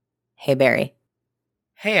Hey, Barry.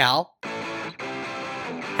 Hey, Al.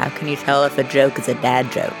 How can you tell if a joke is a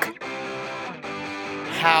dad joke?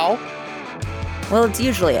 How? Well, it's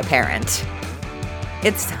usually apparent.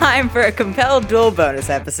 It's time for a Compelled Duel bonus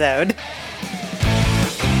episode.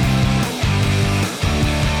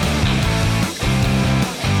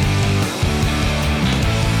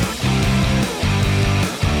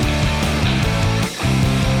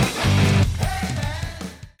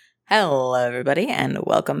 Hello, everybody, and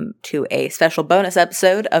welcome to a special bonus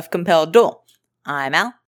episode of Compelled Duel. I'm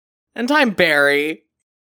Al. And I'm Barry.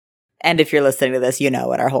 And if you're listening to this, you know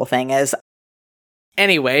what our whole thing is.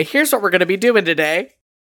 Anyway, here's what we're going to be doing today.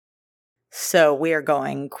 So we are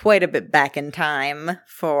going quite a bit back in time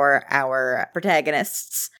for our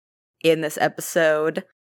protagonists in this episode.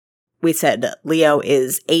 We said Leo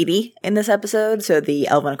is 80 in this episode, so the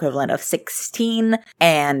Elven equivalent of 16,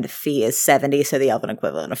 and Fee is 70, so the Elven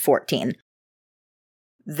equivalent of 14.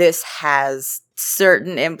 This has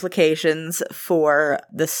certain implications for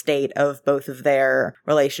the state of both of their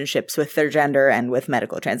relationships with their gender and with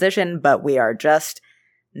medical transition, but we are just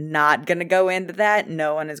not going to go into that.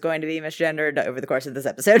 No one is going to be misgendered over the course of this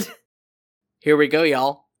episode. Here we go,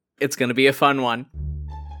 y'all. It's going to be a fun one.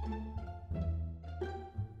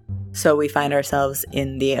 So we find ourselves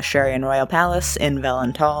in the Ashurian Royal Palace in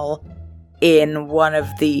Valental, in one of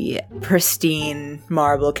the pristine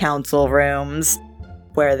marble council rooms,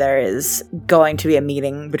 where there is going to be a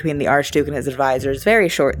meeting between the Archduke and his advisors very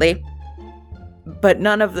shortly. But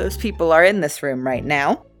none of those people are in this room right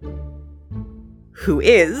now. Who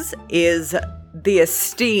is the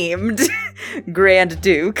esteemed Grand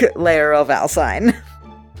Duke Laeral Valsine.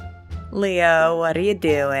 Leo, what are you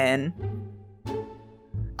doing?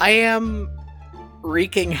 I am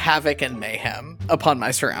wreaking havoc and mayhem upon my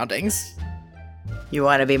surroundings. You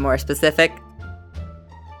want to be more specific?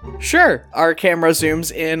 Sure. Our camera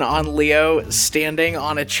zooms in on Leo standing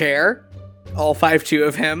on a chair, all 5'2"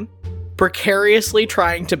 of him, precariously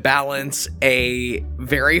trying to balance a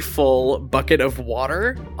very full bucket of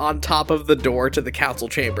water on top of the door to the council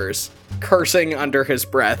chambers, cursing under his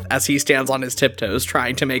breath as he stands on his tiptoes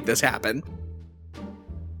trying to make this happen.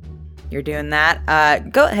 You're doing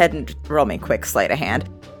that. Go ahead and roll me a quick sleight of hand.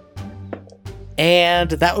 And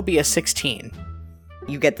that would be a 16.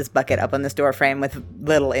 You get this bucket up on this door frame with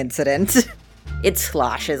little incident. It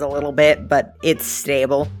sloshes a little bit, but it's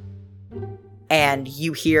stable. And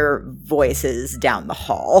you hear voices down the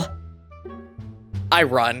hall. I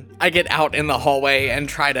run. I get out in the hallway and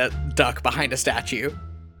try to duck behind a statue.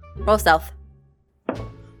 Roll stealth.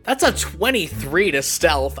 That's a 23 to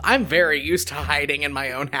stealth. I'm very used to hiding in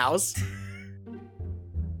my own house.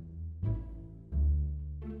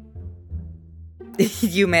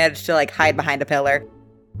 You managed to, hide behind a pillar.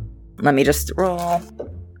 Let me just roll.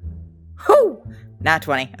 Whoo! Not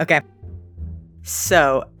 20. Okay.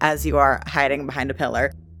 So, as you are hiding behind a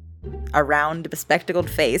pillar, a round, bespectacled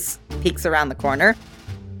face peeks around the corner,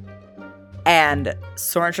 and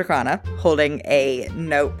Soren Shakrana, holding a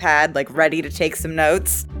notepad, ready to take some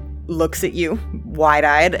notes, looks at you,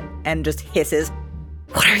 wide-eyed, and just hisses,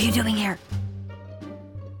 "What are you doing here?"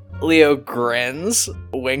 Leo grins,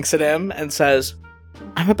 winks at him, and says,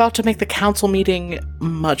 "I'm about to make the council meeting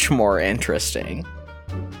much more interesting."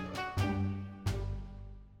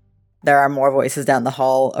 There are more voices down the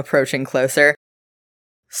hall, approaching closer.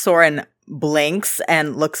 Soren blinks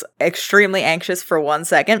and looks extremely anxious for 1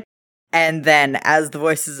 second, and then as the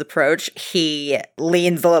voices approach, he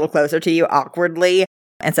leans a little closer to you awkwardly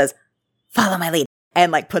and says, "Follow my lead,"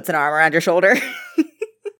 and puts an arm around your shoulder.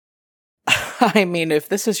 I mean, if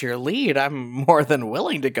this is your lead, I'm more than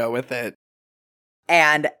willing to go with it.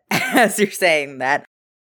 And as you're saying that,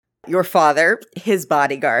 your father, his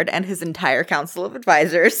bodyguard, and his entire council of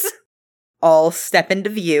advisors all step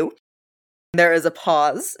into view. There is a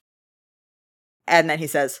pause. And then he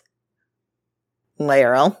says,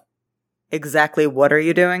 "Laeral, exactly what are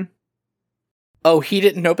you doing?" Oh, he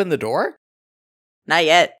didn't open the door? Not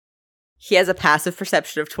yet. He has a passive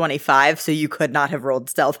perception of 25, so you could not have rolled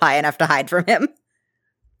stealth high enough to hide from him.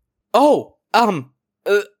 Oh,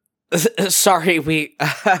 sorry, we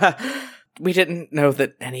didn't know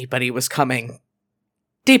that anybody was coming.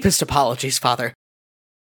 Deepest apologies, Father.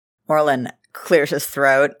 Orlin clears his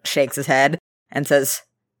throat, shakes his head, and says,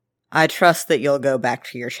 "I trust that you'll go back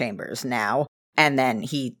to your chambers now." And then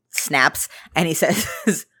he snaps, and he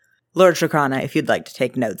says, "Lord Shakrana, if you'd like to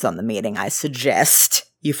take notes on the meeting, I suggest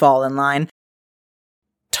you fall in line."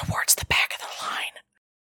 "Towards the back of the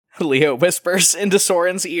line," Leo whispers into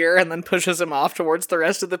Soren's ear and then pushes him off towards the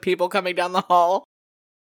rest of the people coming down the hall.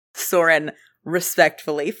 Soren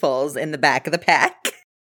respectfully falls in the back of the pack.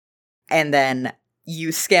 And then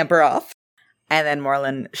You scamper off. And then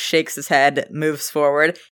Morlun shakes his head, moves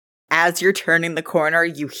forward. As you're turning the corner,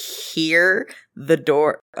 you hear the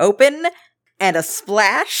door open and a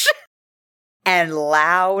splash and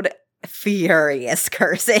loud, furious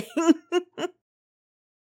cursing.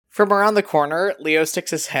 From around the corner, Leo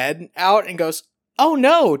sticks his head out and goes, "Oh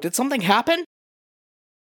no, did something happen?"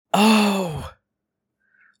 "Oh,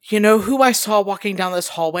 you know who I saw walking down this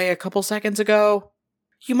hallway a couple seconds ago?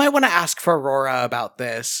 You might want to ask for Aurora about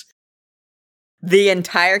this." The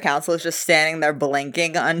entire council is just standing there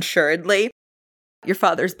blinking unsuredly. Your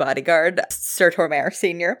father's bodyguard, Sir Tormer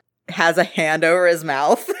Sr., has a hand over his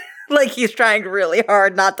mouth, like he's trying really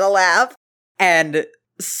hard not to laugh. And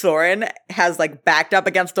Soren has, like, backed up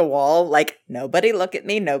against a wall, like, nobody look at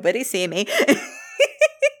me, nobody see me.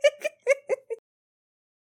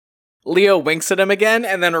 Leo winks at him again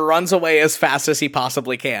and then runs away as fast as he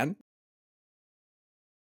possibly can.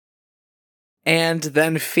 And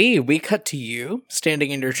then, Fee, we cut to you,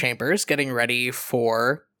 standing in your chambers, getting ready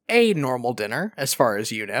for a normal dinner, as far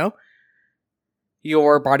as you know.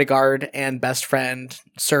 Your bodyguard and best friend,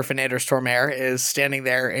 Sir Fernandus Tormer, is standing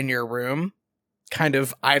there in your room, kind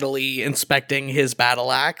of idly inspecting his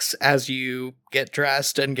battle axe as you get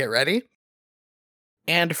dressed and get ready.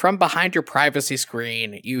 And from behind your privacy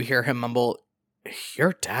screen, you hear him mumble,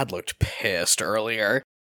 "Your dad looked pissed earlier."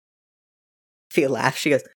 Fee laughs. She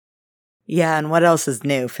goes, "Yeah, and what else is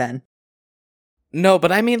new, Fen?" "No,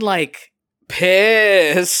 but I mean, like,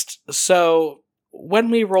 pissed. So when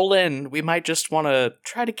we roll in, we might just want to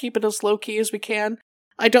try to keep it as low-key as we can.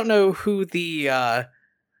 I don't know who the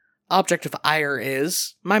object of ire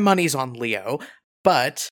is. My money's on Leo,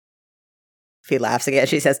 but..." Fee laughs again.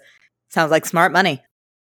 She says, "Sounds like smart money."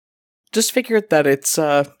 "Just figured that it's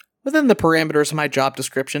within the parameters of my job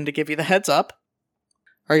description to give you the heads up.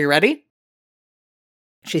 Are you ready?"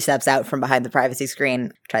 She steps out from behind the privacy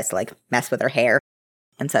screen, tries to, like, mess with her hair,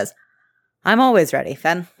 and says, "I'm always ready,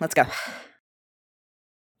 Fen. Let's go."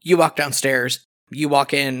 You walk downstairs. You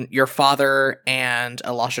walk in. Your father and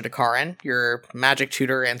Elisha Dakarin, your magic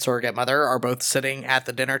tutor and surrogate mother, are both sitting at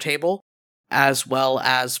the dinner table, as well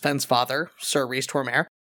as Fen's father, Sir Rhys Tormer.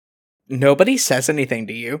 Nobody says anything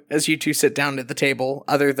to you as you two sit down at the table,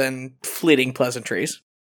 other than fleeting pleasantries.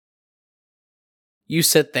 You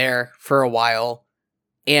sit there for a while,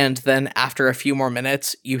 and then after a few more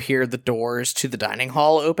minutes, you hear the doors to the dining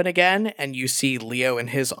hall open again, and you see Leo and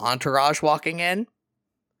his entourage walking in.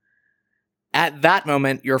 At that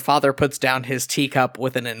moment, your father puts down his teacup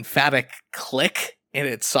with an emphatic click in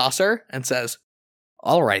its saucer and says,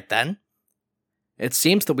 "All right then. It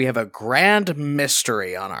seems that we have a grand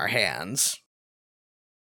mystery on our hands."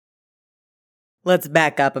 Let's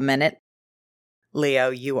back up a minute. Leo,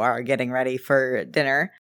 you are getting ready for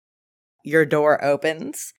dinner. Your door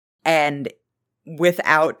opens, and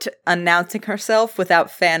without announcing herself,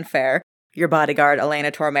 without fanfare, your bodyguard,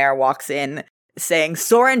 Elena Tormer, walks in, saying,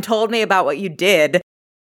 "Soren told me about what you did."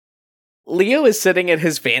 Leo is sitting at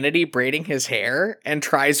his vanity braiding his hair and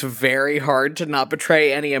tries very hard to not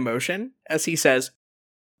betray any emotion as he says,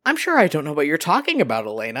 "I'm sure I don't know what you're talking about,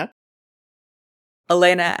 Elena."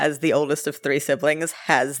 Elena, as the oldest of three siblings,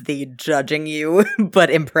 has the judging you but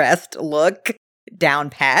impressed look down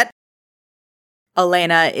pat.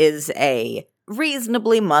 Elena is a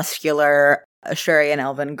reasonably muscular Ashurian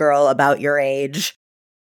elven girl about your age.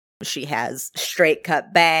 She has straight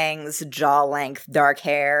cut bangs, jaw length, dark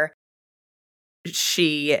hair.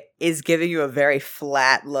 She is giving you a very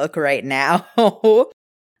flat look right now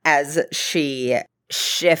as she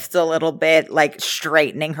shifts a little bit, like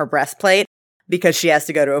straightening her breastplate because she has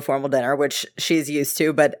to go to a formal dinner, which she's used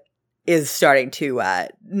to, but is starting to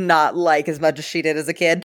not like as much as she did as a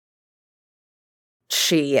kid.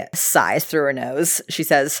 She sighs through her nose. She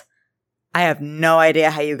says, "I have no idea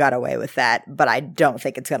how you got away with that, but I don't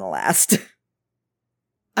think it's going to last."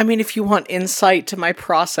 I mean, if you want insight to my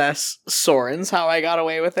process, Soren's how I got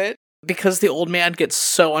away with it. Because the old man gets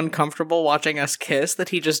so uncomfortable watching us kiss that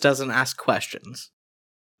he just doesn't ask questions.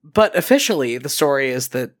 But officially, the story is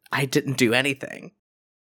that I didn't do anything.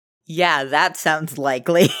 Yeah, that sounds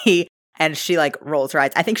likely. And she, like, rolls her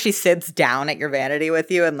eyes. I think she sits down at your vanity with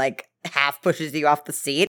you and, like, half pushes you off the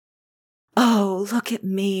seat. "Oh, look at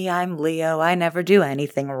me. I'm Leo. I never do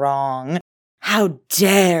anything wrong. How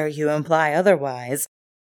dare you imply otherwise?"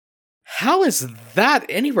 How is that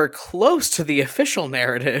anywhere close to the official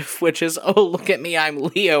narrative, which is, "Oh, look at me, I'm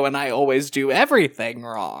Leo, and I always do everything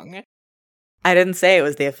wrong"? I didn't say it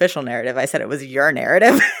was the official narrative. I said it was your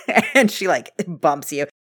narrative. And she, like, bumps you.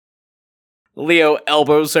 Leo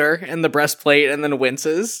elbows her in the breastplate and then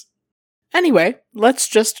winces. Anyway, let's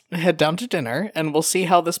just head down to dinner, and we'll see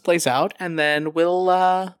how this plays out, and then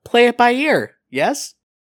we'll, play it by ear, yes?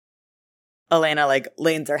 Elena,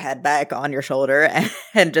 leans her head back on your shoulder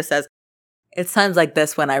and just says, "It's times like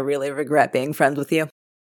this when I really regret being friends with you."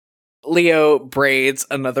 Leo braids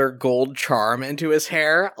another gold charm into his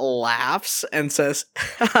hair, laughs, and says,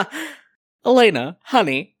 "Elena,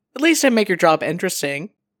 honey, at least I make your job interesting.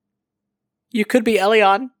 You could be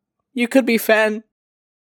Elion. You could be Fen."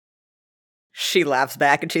 She laughs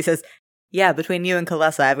back and she says, "Yeah, between you and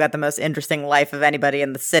Kalessa, I've got the most interesting life of anybody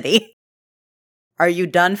in the city." "Are you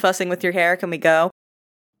done fussing with your hair? Can we go?"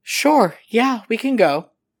 "Sure, yeah, we can go.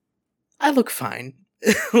 I look fine."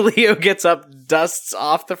 Leo gets up, dusts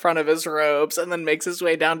off the front of his robes, and then makes his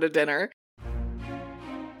way down to dinner.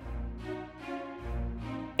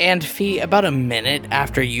 And Fee, about a minute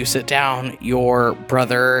after you sit down, your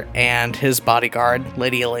brother and his bodyguard,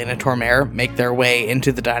 Lady Elena Tormare, make their way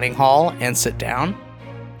into the dining hall and sit down.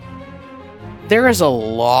 There is a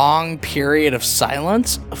long period of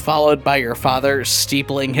silence, followed by your father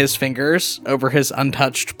steepling his fingers over his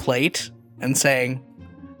untouched plate and saying,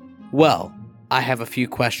 "Well, I have a few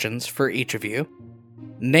questions for each of you.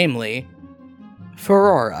 Namely,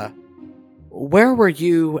 Ferora, where were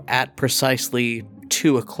you at precisely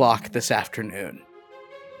 2 o'clock this afternoon?"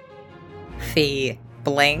 Fee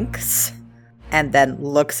blinks and then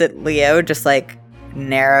looks at Leo, just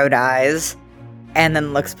narrowed eyes, and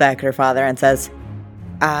then looks back at her father and says,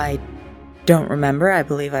 "I don't remember. I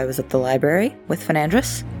believe I was at the library with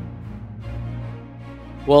Fenandris."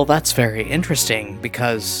 Well, that's very interesting,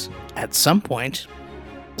 because at some point,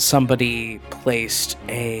 somebody placed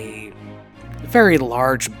a very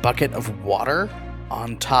large bucket of water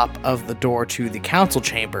on top of the door to the council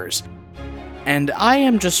chambers, and I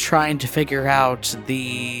am just trying to figure out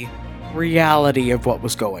the reality of what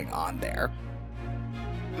was going on there.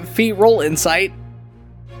 Fee, roll insight.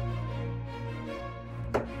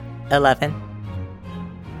 11.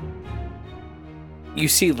 You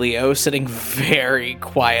see Leo sitting very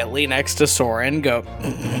quietly next to Soren go,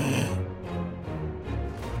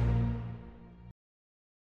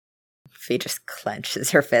 Fee just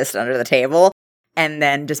clenches her fist under the table and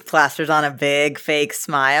then just plasters on a big fake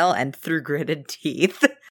smile and through gritted teeth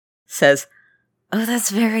says, "Oh,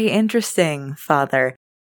 that's very interesting, Father.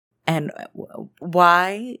 And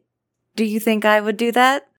why do you think I would do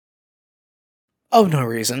that?" "Oh, no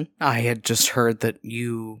reason. I had just heard that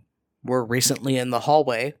you were recently in the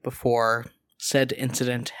hallway before said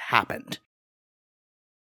incident happened."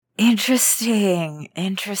 Interesting.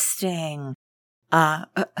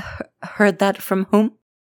 Heard that from whom?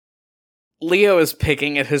 Leo is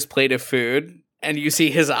picking at his plate of food, and you see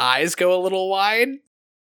his eyes go a little wide.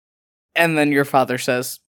 And then your father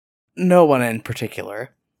says, "No one in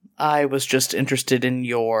particular. I was just interested in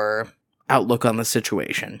your outlook on the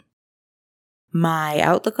situation." My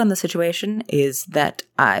outlook on the situation is that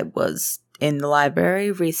I was in the library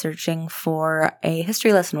researching for a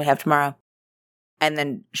history lesson we have tomorrow. And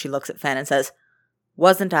then she looks at Fen and says,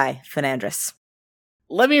 "Wasn't I, Fenandris?"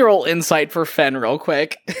 Let me roll insight for Fen real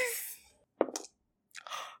quick.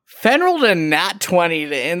 Fen rolled a nat 20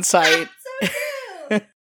 to insight.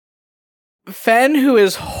 Fen, who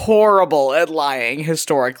is horrible at lying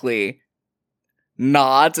historically,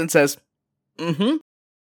 nods and says, "Mm-hmm.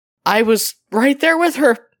 I was right there with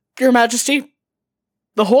her, Your Majesty.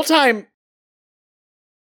 The whole time."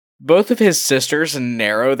 Both of his sisters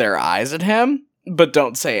narrow their eyes at him, but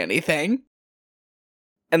don't say anything.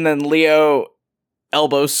 And then Leo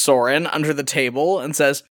elbows Soren under the table and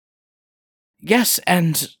says, "Yes,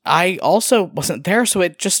 and I also wasn't there, so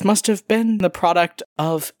it just must have been the product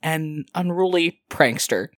of an unruly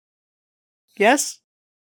prankster. Yes?"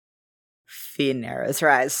 Fee narrows her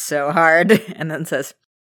eyes so hard and then says,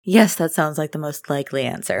 "Yes, that sounds like the most likely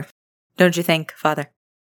answer. Don't you think, Father?"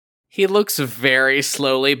 He looks very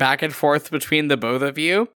slowly back and forth between the both of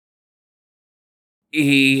you.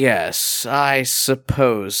 "Yes, I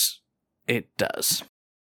suppose it does."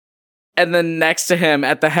 And then next to him,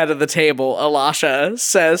 at the head of the table, Elisha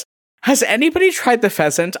says, "Has anybody tried the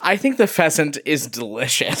pheasant? I think the pheasant is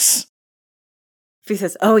delicious." Fee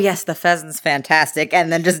says, "Oh yes, the pheasant's fantastic,"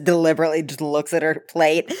 and then just deliberately just looks at her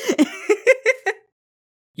plate.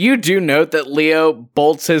 You do note that Leo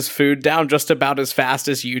bolts his food down just about as fast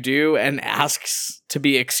as you do and asks to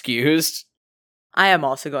be excused. I am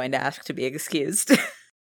also going to ask to be excused.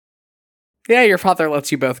 Yeah, your father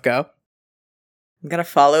lets you both go. I'm going to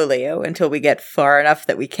follow Leo until we get far enough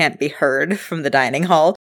that we can't be heard from the dining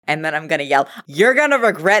hall, and then I'm going to yell, "You're going to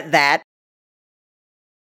regret that!"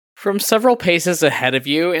 From several paces ahead of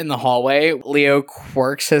you in the hallway, Leo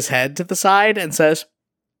quirks his head to the side and says,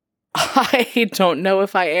 I don't know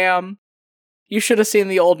if I am. You should have seen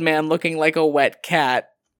the old man looking like a wet cat.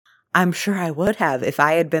 I'm sure I would have if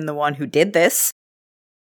I had been the one who did this.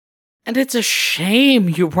 And it's a shame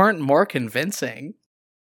you weren't more convincing.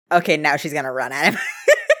 Okay, now she's gonna run at him.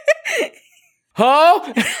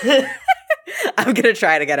 Oh! I'm gonna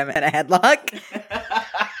try to get him in a headlock.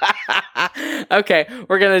 Okay,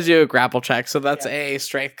 we're gonna do a grapple check, so that's a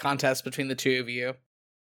strength contest between the two of you.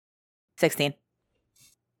 16.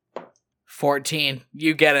 14.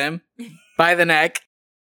 You get him. By the neck.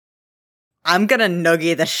 I'm gonna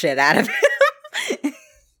noogie the shit out of him.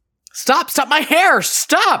 Stop my hair!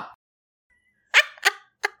 Stop!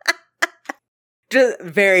 Just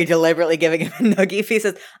very deliberately giving him a noogie. He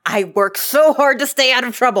says, I work so hard to stay out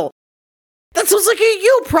of trouble. That sounds like a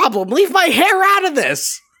you problem. Leave my hair out of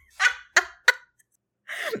this.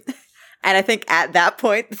 And I think at that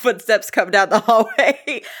point, the footsteps come down the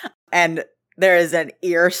hallway and there is an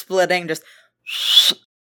ear splitting, just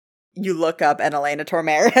you look up and Elena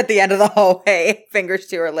Tormare at the end of the hallway, fingers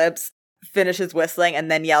to her lips, finishes whistling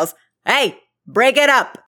and then yells, hey, break it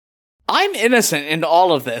up. I'm innocent in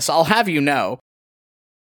all of this, I'll have you know.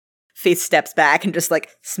 Fee steps back and just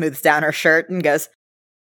smooths down her shirt and goes,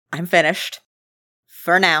 I'm finished.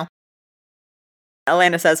 For now.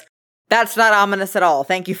 Elena says, that's not ominous at all.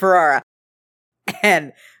 Thank you, Ferrara.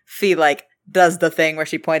 And Fee does the thing where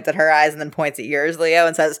she points at her eyes and then points at yours, Leo,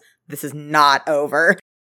 and says, this is not over.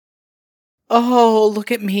 Oh,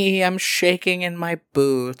 look at me. I'm shaking in my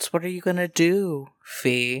boots. What are you gonna do,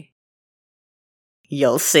 Fee?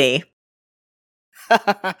 You'll see.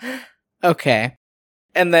 Okay.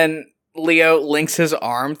 And then Leo links his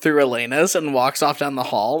arm through Elena's and walks off down the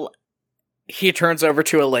hall. He turns over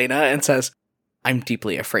to Elena and says, I'm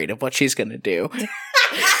deeply afraid of what she's gonna do.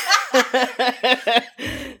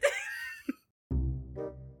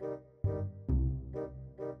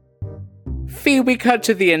 Fee, we cut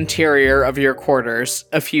to the interior of your quarters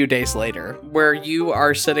a few days later, where you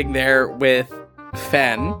are sitting there with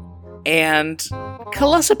Fen and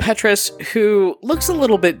Kalessa Petrus, who looks a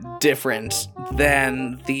little bit different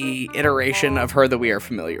than the iteration of her that we are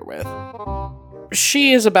familiar with.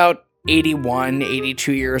 She is about 81,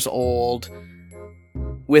 82 years old,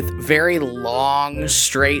 with very long,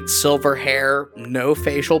 straight silver hair, no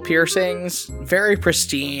facial piercings, very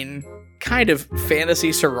pristine, kind of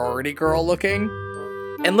fantasy sorority girl looking,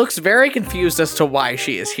 and looks very confused as to why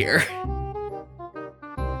she is here.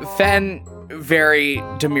 Fen very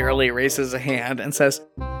demurely raises a hand and says,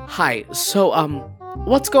 hi, so,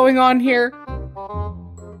 what's going on here?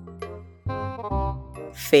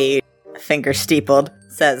 Fee, finger steepled,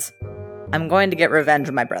 says, I'm going to get revenge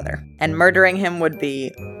on my brother, and murdering him would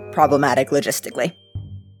be problematic logistically.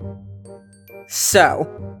 So,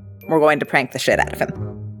 we're going to prank the shit out of him.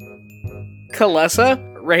 Kalessa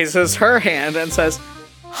raises her hand and says,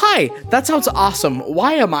 hi, that sounds awesome.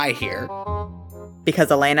 Why am I here?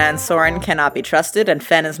 Because Elena and Soren cannot be trusted, and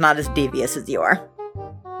Fen is not as devious as you are.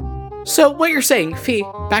 So, what you're saying, Fee,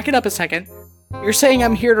 back it up a second. You're saying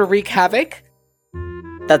I'm here to wreak havoc?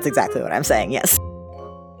 That's exactly what I'm saying, yes.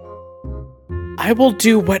 I will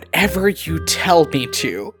do whatever you tell me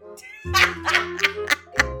to.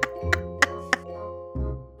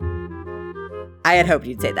 I had hoped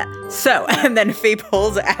you'd say that. So, and then Fee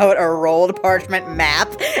pulls out a rolled parchment map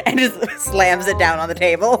and just slams it down on the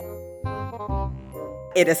table.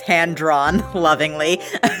 It is hand-drawn, lovingly.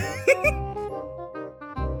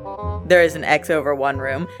 There is an X over one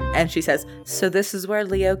room, and she says, so this is where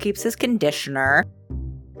Leo keeps his conditioner.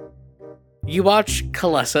 You watch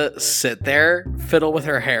Kalessa sit there, fiddle with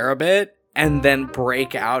her hair a bit, and then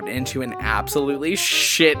break out into an absolutely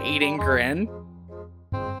shit-eating grin.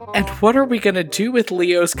 And what are we gonna do with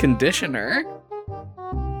Leo's conditioner?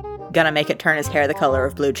 Gonna make it turn his hair the color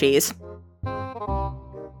of blue cheese.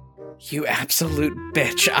 You absolute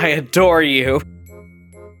bitch, I adore you.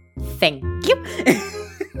 Thank you.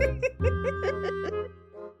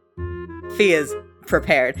 Fee is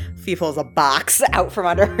prepared. Fee pulls a box out from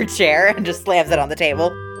under her chair and just slams it on the table.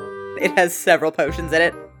 It has several potions in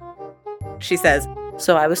it. She says,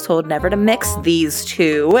 so I was told never to mix these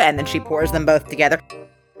two, and then she pours them both together.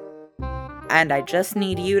 And I just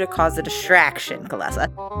need you to cause a distraction,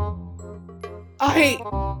 Kalessa.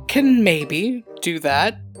 I can maybe do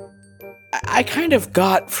that. I kind of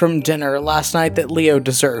got from dinner last night that Leo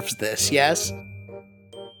deserves this, yes?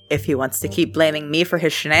 If he wants to keep blaming me for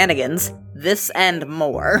his shenanigans, this and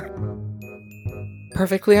more.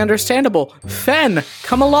 Perfectly understandable. Fen,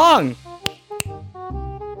 come along!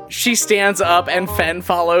 She stands up and Fen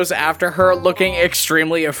follows after her, looking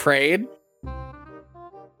extremely afraid.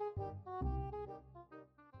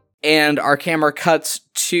 And our camera cuts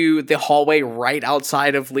to the hallway right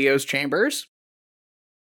outside of Leo's chambers.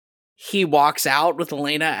 He walks out with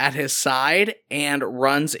Elena at his side and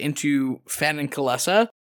runs into Fen and Kalessa.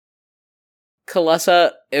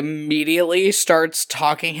 Kalessa immediately starts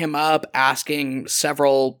talking him up, asking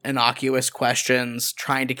several innocuous questions,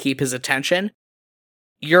 trying to keep his attention.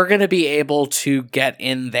 You're going to be able to get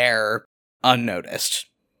in there unnoticed.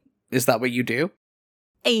 Is that what you do?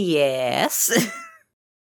 Yes.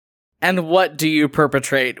 And what do you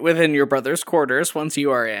perpetrate within your brother's quarters once you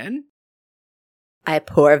are in? I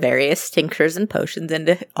pour various tinctures and potions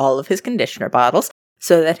into all of his conditioner bottles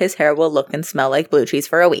so that his hair will look and smell like blue cheese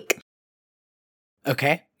for a week.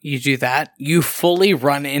 Okay, you do that. You fully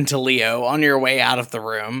run into Leo on your way out of the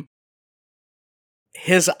room.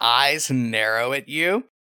 His eyes narrow at you,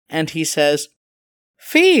 and he says,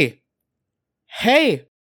 Fee! Hey!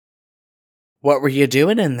 What were you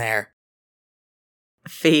doing in there?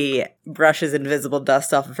 Fee brushes invisible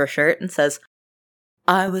dust off of her shirt and says,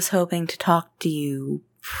 I was hoping to talk to you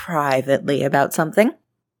privately about something.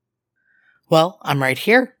 Well, I'm right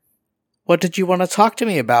here. What did you want to talk to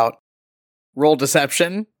me about? Roll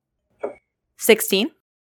deception. 16.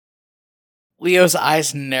 Leo's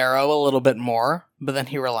eyes narrow a little bit more, but then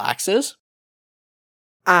he relaxes.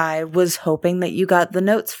 I was hoping that you got the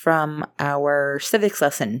notes from our civics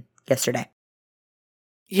lesson yesterday.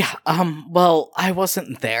 Yeah, well, I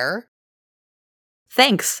wasn't there.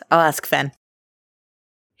 Thanks, I'll ask Fen.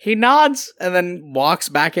 He nods and then walks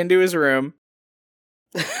back into his room.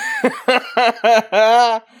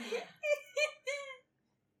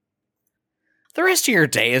 The rest of your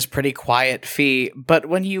day is pretty quiet, Fee, but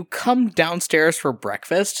when you come downstairs for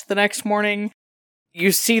breakfast the next morning,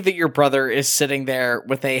 you see that your brother is sitting there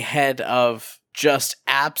with a head of just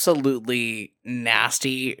absolutely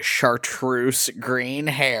nasty chartreuse green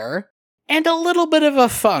hair and a little bit of a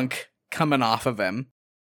funk coming off of him.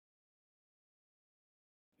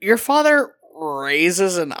 Your father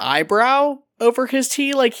raises an eyebrow over his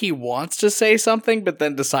tea like he wants to say something but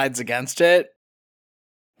then decides against it.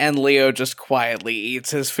 And Leo just quietly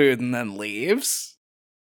eats his food and then leaves.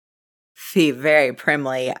 Fee very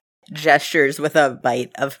primly gestures with a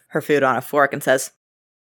bite of her food on a fork and says,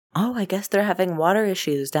 Oh, I guess they're having water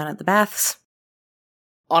issues down at the baths.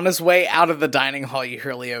 On his way out of the dining hall, you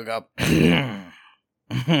hear Leo go,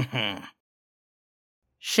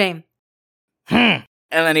 Shame. And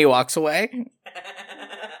then he walks away.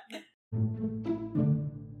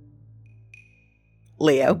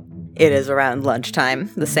 Leo, it is around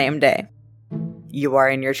lunchtime the same day. You are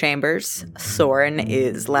in your chambers. Soren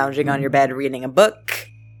is lounging on your bed reading a book.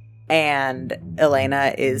 And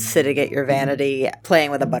Elena is sitting at your vanity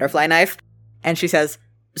playing with a butterfly knife. And she says,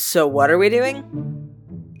 So what are we doing?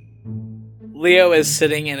 Leo is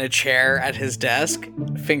sitting in a chair at his desk,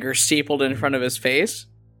 fingers steepled in front of his face.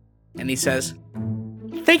 And he says,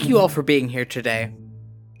 Thank you all for being here today.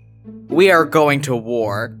 We are going to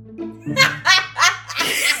war.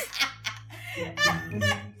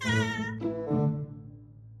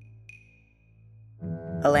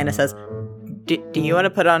 Elena says, Do you want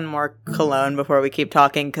to put on more cologne before we keep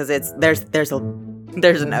talking? Because there's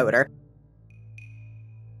an odor.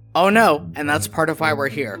 Oh no, and that's part of why we're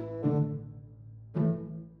here.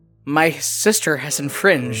 My sister has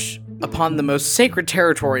infringed upon the most sacred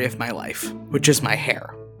territory of my life, which is my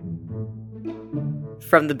hair.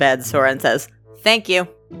 From the bed, Soren says, Thank you.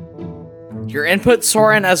 Your input,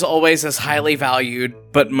 Soren, as always, is highly valued,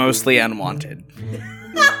 but mostly unwanted.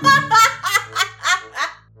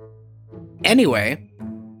 Anyway,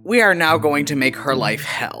 we are now going to make her life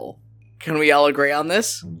hell. Can we all agree on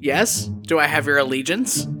this? Yes? Do I have your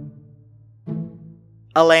allegiance?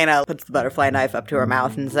 Elena puts the butterfly knife up to her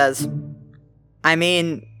mouth and says, I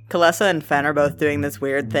mean, Kalessa and Fen are both doing this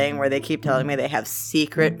weird thing where they keep telling me they have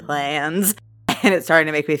secret plans, and it's starting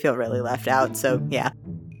to make me feel really left out, so yeah.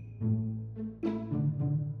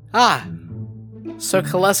 Ah, so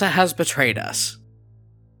Kalessa has betrayed us.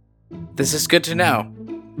 This is good to know.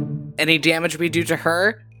 Any damage we do to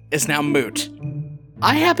her is now moot.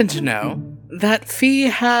 I happen to know that Fee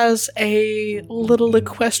has a little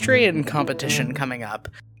equestrian competition coming up,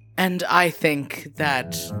 and I think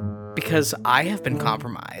that because I have been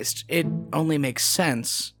compromised, it only makes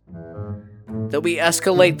sense that we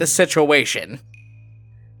escalate the situation.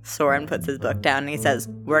 Soren puts his book down and he says,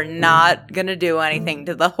 We're not gonna do anything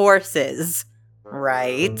to the horses,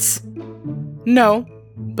 right? No,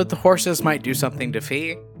 but the horses might do something to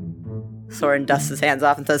Fee. Soren dusts his hands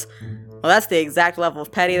off and says, Well, that's the exact level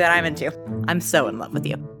of petty that I'm into. I'm so in love with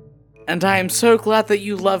you. And I am so glad that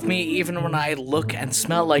you love me even when I look and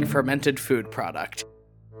smell like fermented food product.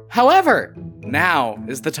 However, now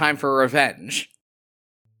is the time for revenge.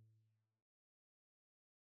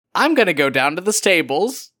 I'm gonna go down to the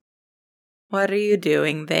stables. What are you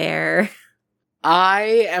doing there?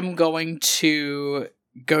 I am going to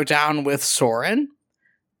go down with Soren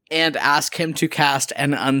and ask him to cast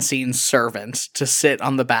an unseen servant to sit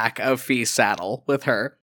on the back of Fee's saddle with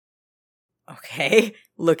her. Okay,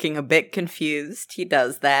 looking a bit confused, he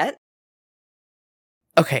does that.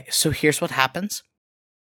 Okay, so here's what happens.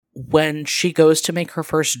 When she goes to make her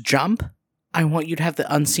first jump, I want you to have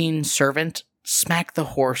the unseen servant smack the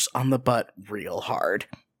horse on the butt real hard.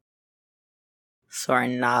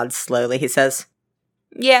 Soren nods slowly. He says,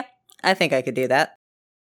 "Yeah, I think I could do that."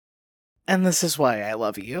 And this is why I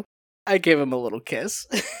love you. I give him a little kiss.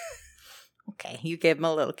 Okay, you gave him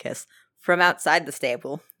a little kiss. From outside the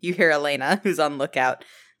stable, you hear Elena, who's on lookout,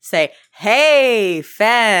 say, "Hey,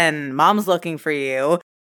 Fen, Mom's looking for you."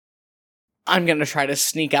 I'm gonna try to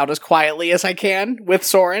sneak out as quietly as I can with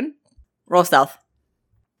Soren. Roll stealth.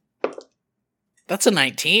 That's a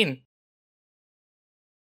 19.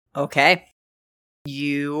 Okay.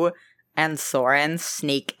 You and Soren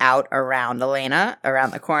sneak out around Elena,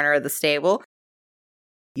 around the corner of the stable.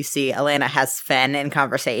 You see Elena has Fen in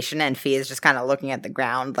conversation, and Fee is just kind of looking at the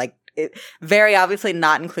ground, like, very obviously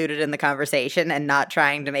not included in the conversation and not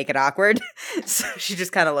trying to make it awkward. So she's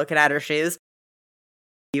just kind of looking at her shoes.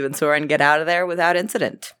 You and Soren get out of there without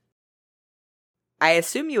incident. I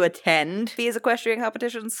assume you attend Fee's equestrian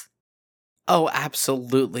competitions? Oh,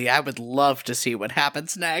 absolutely. I would love to see what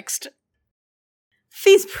happens next.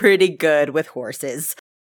 Fee's pretty good with horses.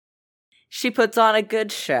 She puts on a good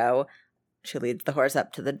show. She leads the horse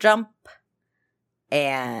up to the jump,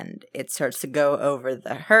 and it starts to go over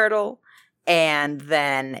the hurdle, and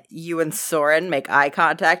then you and Soren make eye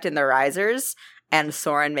contact in the risers, and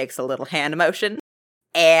Soren makes a little hand motion,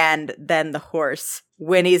 and then the horse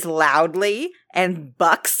whinnies loudly and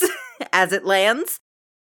bucks as it lands,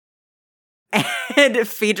 and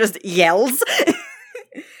Fee just yells.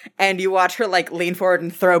 And you watch her, like, lean forward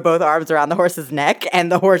and throw both arms around the horse's neck,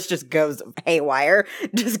 and the horse just goes haywire.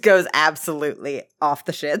 Just goes absolutely off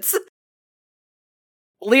the shits.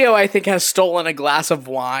 Leo, I think, has stolen a glass of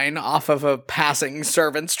wine off of a passing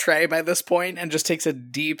servant's tray by this point and just takes a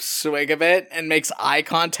deep swig of it and makes eye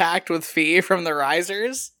contact with Fee from the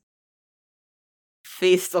risers.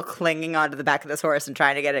 Fee's still clinging onto the back of this horse and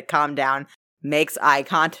trying to get it calmed down. Makes eye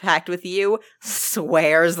contact with you,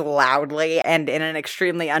 swears loudly and in an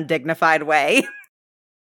extremely undignified way.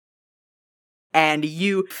 And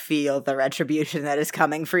you feel the retribution that is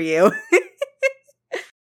coming for you.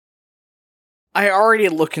 I already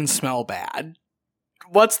look and smell bad.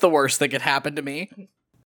 What's the worst that could happen to me?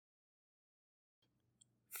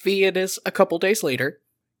 Fee, it is a couple days later.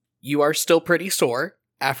 You are still pretty sore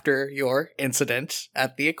after your incident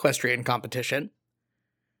at the equestrian competition.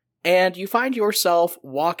 And you find yourself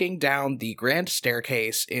walking down the grand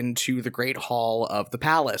staircase into the great hall of the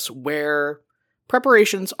palace, where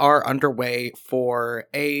preparations are underway for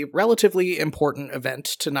a relatively important event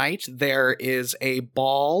tonight. There is a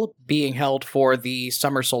ball being held for the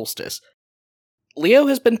summer solstice. Leo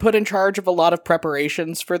has been put in charge of a lot of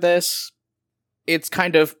preparations for this. It's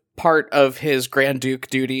kind of part of his Grand Duke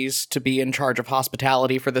duties to be in charge of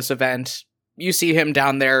hospitality for this event. You see him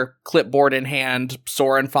down there, clipboard in hand,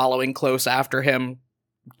 Soren following close after him,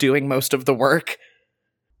 doing most of the work.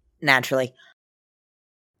 Naturally.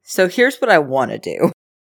 So here's what I want to do.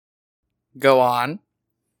 Go on.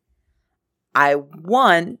 I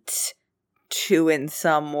want to in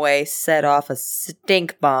some way set off a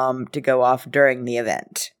stink bomb to go off during the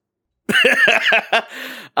event.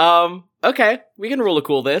 Okay, we can rule a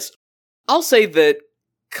cool this. I'll say that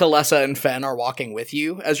Kalessa and Fen are walking with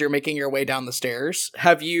you as you're making your way down the stairs.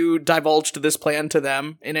 Have you divulged this plan to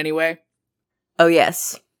them in any way? Oh,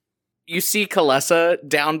 yes. You see Kalessa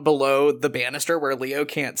down below the banister where Leo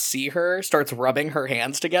can't see her, starts rubbing her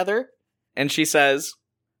hands together, and she says,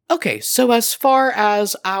 "Okay, so as far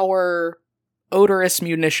as our odorous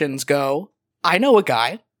munitions go, I know a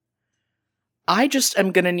guy. I just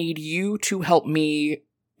am gonna need you to help me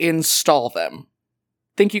install them.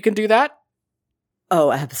 Think you can do that?"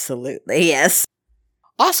 Oh, absolutely, yes.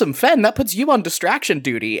 Awesome, Fen, that puts you on distraction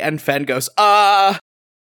duty. And Fen goes,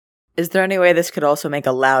 Is there any way this could also make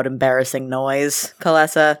a loud, embarrassing noise,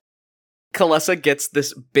 Kalessa? Kalessa gets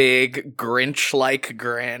this big Grinch-like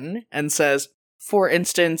grin and says, "For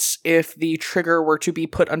instance, if the trigger were to be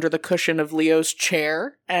put under the cushion of Leo's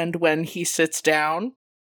chair, and when he sits down..."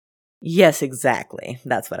 Yes, exactly.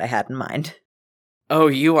 That's what I had in mind. Oh,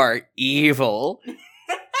 you are evil.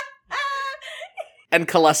 And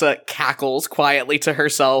Kalessa cackles quietly to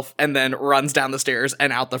herself and then runs down the stairs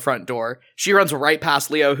and out the front door. She runs right past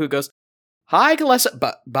Leo, who goes, "Hi, Kalessa.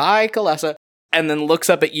 Bye, Kalessa." And then looks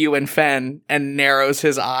up at you and Fen and narrows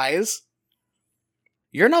his eyes.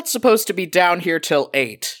 "You're not supposed to be down here till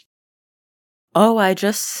 8. Oh, I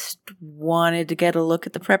just wanted to get a look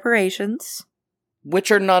at the preparations.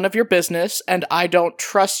 Which are none of your business, and I don't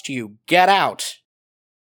trust you. Get out."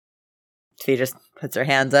 She just puts her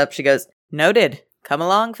hands up. She goes, "Noted. Come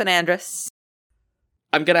along, Fenandris."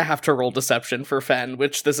 I'm gonna have to roll deception for Fen,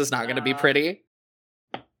 which this is not gonna be pretty.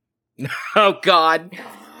 Oh god.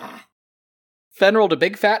 Fen rolled a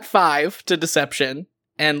big fat 5 to deception,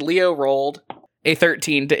 and Leo rolled a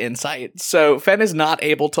 13 to insight. So Fen is not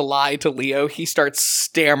able to lie to Leo. He starts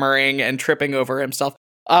stammering and tripping over himself.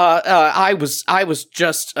 I was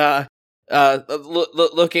just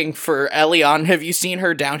looking for Elion. Have you seen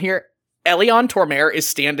her down here?" Elion Tormare is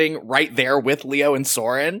standing right there with Leo and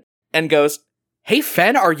Soren and goes, "Hey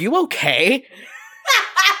Fen, are you okay?"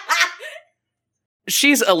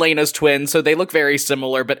 She's Elena's twin, so they look very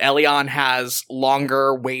similar, but Elion has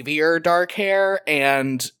longer, wavier dark hair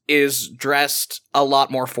and is dressed a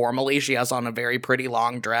lot more formally. She has on a very pretty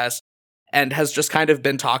long dress and has just kind of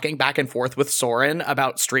been talking back and forth with Soren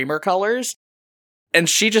about streamer colors. And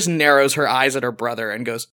she just narrows her eyes at her brother and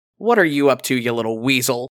goes, "What are you up to, you little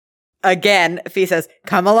weasel?" Again, Fee says,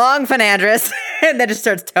 "Come along, Fenandris," and then just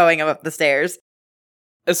starts towing him up the stairs.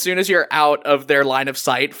 As soon as you're out of their line of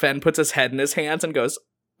sight, Fen puts his head in his hands and goes,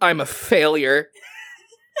 "I'm a failure.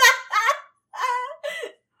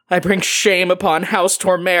 I bring shame upon House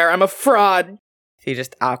Tormare. I'm a fraud." He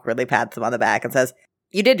just awkwardly pats him on the back and says,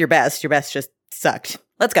 "You did your best. Your best just sucked.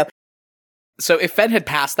 Let's go." So if Fen had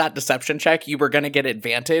passed that deception check, you were going to get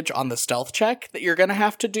advantage on the stealth check that you're going to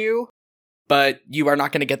have to do, but you are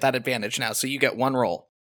not going to get that advantage now, so you get one roll.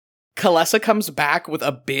 Kalessa comes back with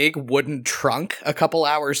a big wooden trunk a couple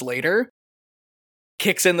hours later,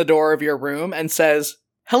 kicks in the door of your room, and says,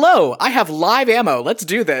 "Hello, I have live ammo. Let's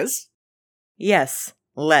do this." Yes,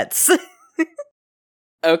 let's.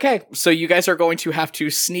 Okay, so you guys are going to have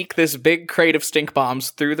to sneak this big crate of stink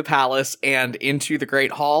bombs through the palace and into the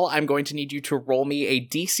Great Hall. I'm going to need you to roll me a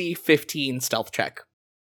DC 15 stealth check.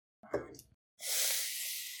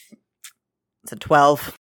 It's a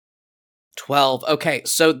 12. 12. Okay,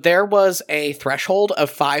 so there was a threshold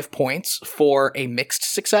of 5 points for a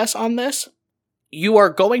mixed success on this. You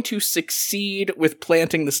are going to succeed with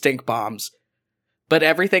planting the stink bombs, but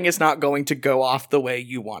everything is not going to go off the way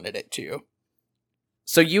you wanted it to.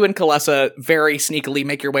 So you and Kalessa very sneakily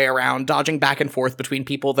make your way around, dodging back and forth between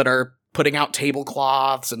people that are putting out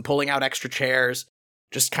tablecloths and pulling out extra chairs,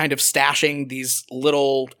 just kind of stashing these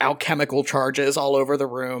little alchemical charges all over the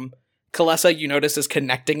room. Kalessa, you notice, is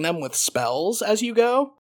connecting them with spells as you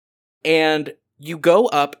go, and you go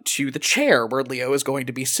up to the chair where Leo is going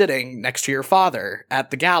to be sitting next to your father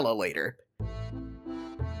at the gala later.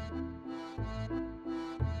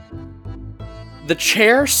 The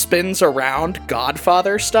chair spins around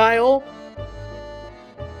Godfather style,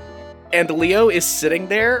 and Leo is sitting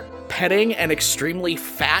there petting an extremely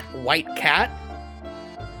fat white cat.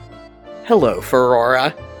 "Hello,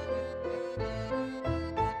 Ferrora."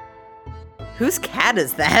 Whose cat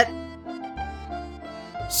is that?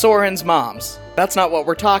 Soren's mom's. That's not what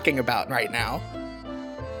we're talking about right now.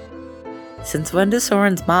 Since when does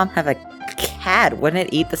Soren's mom have a cat? Wouldn't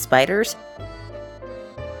it eat the spiders?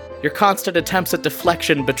 Your constant attempts at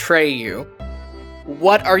deflection betray you.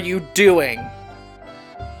 What are you doing?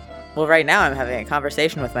 Well, right now I'm having a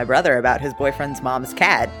conversation with my brother about his boyfriend's mom's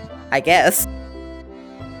cat, I guess.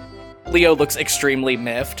 Leo looks extremely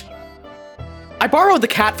miffed. I borrowed the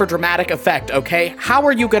cat for dramatic effect, okay? How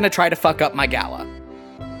are you gonna try to fuck up my gala?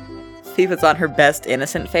 She puts on her best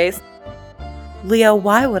innocent face. Leo,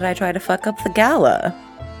 why would I try to fuck up the gala?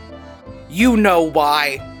 You know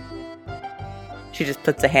why. She just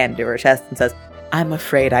puts a hand to her chest and says, I'm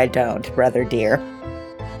afraid I don't, brother dear.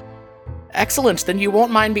 Excellent, then you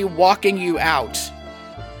won't mind me walking you out.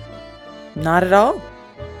 Not at all.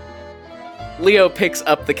 Leo picks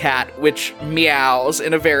up the cat, which meows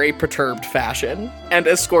in a very perturbed fashion, and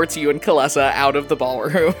escorts you and Kalessa out of the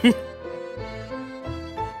ballroom.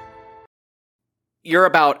 You're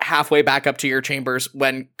about halfway back up to your chambers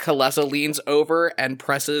when Kalessa leans over and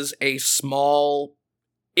presses a small...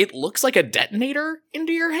 It looks like a detonator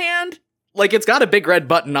into your hand. Like, it's got a big red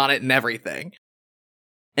button on it and everything.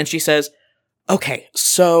 And she says, okay,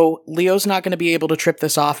 so Leo's not going to be able to trip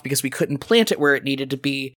this off because we couldn't plant it where it needed to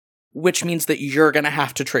be, which means that you're going to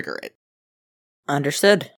have to trigger it.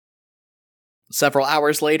 Understood. Several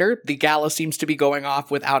hours later, the gala seems to be going off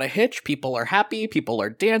without a hitch. People are happy, people are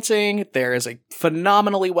dancing, there is a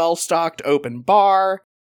phenomenally well-stocked open bar.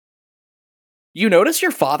 You notice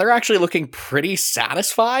your father actually looking pretty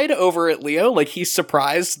satisfied over at Leo, like he's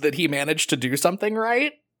surprised that he managed to do something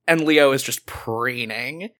right, and Leo is just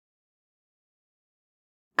preening.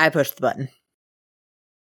 I pushed the button.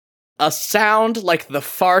 A sound like the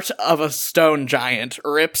fart of a stone giant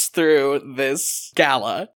rips through this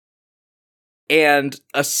gala. And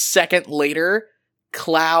a second later,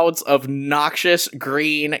 clouds of noxious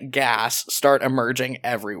green gas start emerging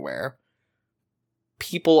everywhere.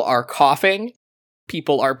 People are coughing,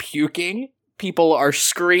 people are puking, people are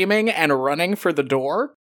screaming and running for the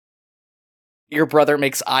door. Your brother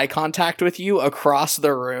makes eye contact with you across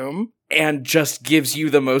the room and just gives you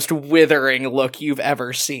the most withering look you've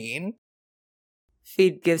ever seen.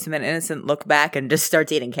 Feed gives him an innocent look back and just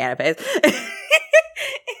starts eating canapes.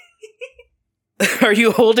 Are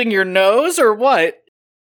you holding your nose or what?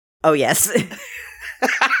 Oh, yes.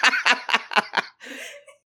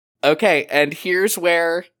 Okay, and here's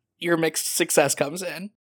where your mixed success comes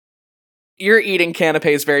in. You're eating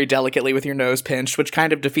canapes very delicately with your nose pinched, which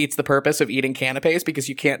kind of defeats the purpose of eating canapes because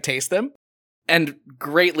you can't taste them, and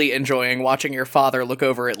greatly enjoying watching your father look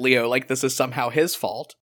over at Leo like this is somehow his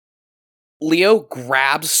fault. Leo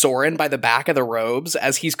grabs Soren by the back of the robes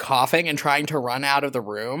as he's coughing and trying to run out of the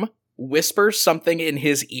room, whispers something in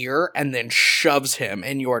his ear, and then shoves him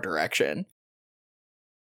in your direction.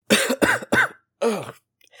 Ugh.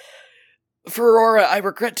 Ferora, I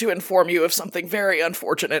regret to inform you of something very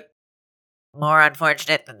unfortunate. More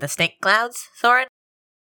unfortunate than the stink clouds, Soren?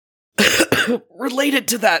 Related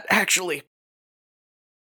to that, actually.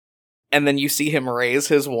 And then you see him raise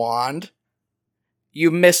his wand. You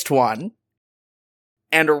missed one.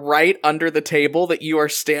 And right under the table that you are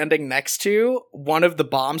standing next to, one of the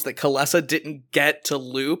bombs that Kalesa didn't get to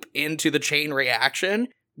loop into the chain reaction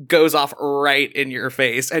goes off right in your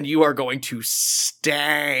face, and you are going to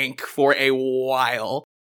stank for a while.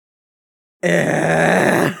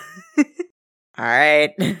 All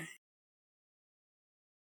right.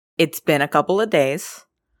 It's been a couple of days.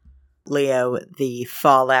 Leo, the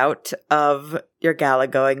fallout of your gala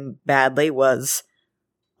going badly was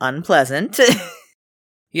unpleasant.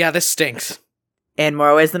 Yeah, this stinks. In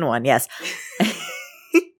more ways than one, yes.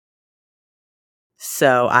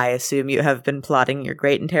 So I assume you have been plotting your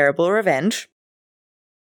great and terrible revenge.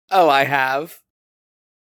 Oh, I have.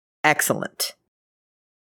 Excellent.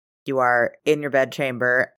 You are in your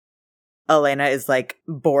bedchamber. Elena is like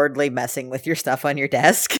boredly messing with your stuff on your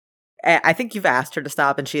desk. I think you've asked her to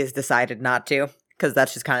stop and she has decided not to, because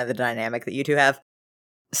that's just kind of the dynamic that you two have.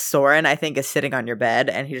 Soren, I think, is sitting on your bed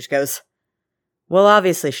and he just goes, well,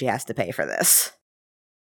 obviously she has to pay for this.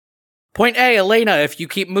 Point A, Elena, if you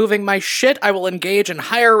keep moving my shit, I will engage in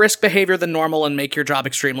higher risk behavior than normal and make your job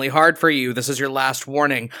extremely hard for you. This is your last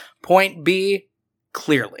warning. Point B,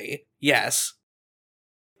 clearly, yes.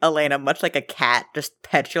 Elena, much like a cat, just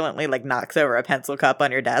petulantly knocks over a pencil cup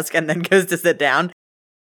on your desk and then goes to sit down.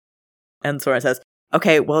 And Soren says,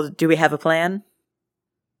 okay, well, do we have a plan?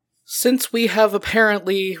 Since we have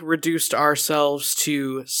apparently reduced ourselves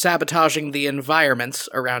to sabotaging the environments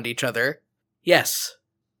around each other, yes,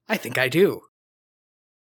 I think I do.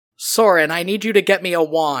 Soren, I need you to get me a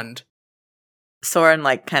wand. Soren,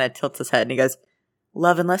 kind of tilts his head and he goes,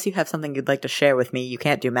 love, unless you have something you'd like to share with me, you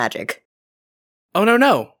can't do magic. Oh,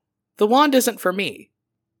 no. The wand isn't for me.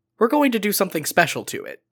 We're going to do something special to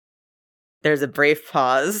it. There's a brief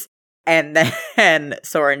pause, and then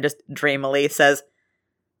Soren just dreamily says,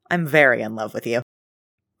 I'm very in love with you.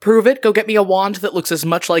 Prove it. Go get me a wand that looks as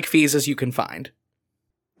much like Fee's as you can find.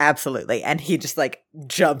 Absolutely. And he just,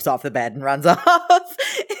 jumps off the bed and runs off.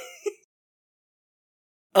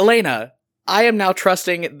 Elena, I am now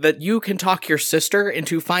trusting that you can talk your sister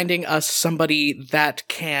into finding us somebody that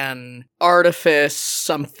can artifice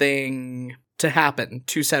something to happen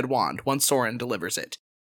to said wand once Soren delivers it.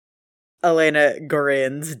 Elena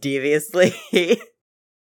grins deviously.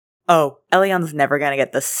 Oh, Elion's never gonna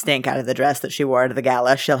get the stink out of the dress that she wore to the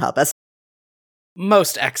gala. She'll help us.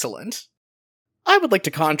 Most excellent. I would like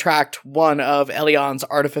to contract one of Elion's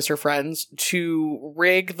artificer friends to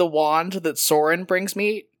rig the wand that Soren brings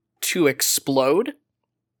me to explode.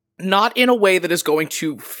 Not in a way that is going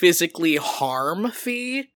to physically harm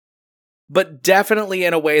Fee, but definitely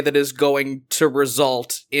in a way that is going to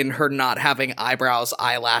result in her not having eyebrows,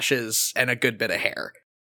 eyelashes, and a good bit of hair.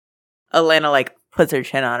 Elena, puts her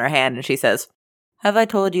chin on her hand and she says, have I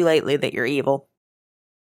told you lately that you're evil?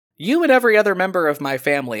 You and every other member of my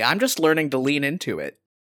family. I'm just learning to lean into it.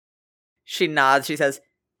 She nods. She says,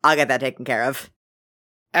 I'll get that taken care of.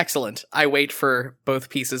 Excellent. I wait for both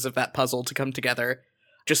pieces of that puzzle to come together,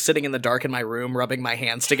 just sitting in the dark in my room, rubbing my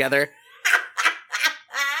hands together.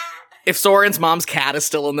 If Soren's mom's cat is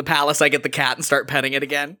still in the palace, I get the cat and start petting it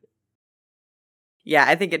again. Yeah,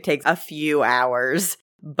 I think it takes a few hours,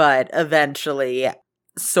 but eventually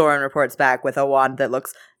Soren reports back with a wand that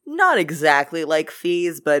looks not exactly like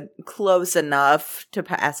Fee's, but close enough to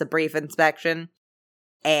pass a brief inspection.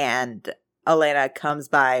 And Elena comes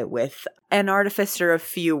by with an artificer of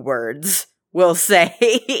few words, we'll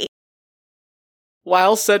say.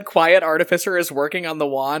 While said quiet artificer is working on the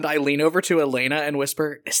wand, I lean over to Elena and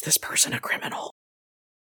whisper, "Is this person a criminal?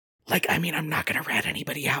 I'm not gonna rat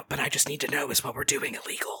anybody out, but I just need to know, is what we're doing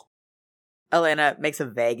illegal?" Elena makes a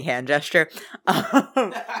vague hand gesture.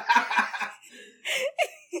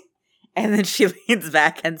 And then she leans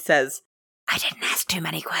back and says, I didn't ask too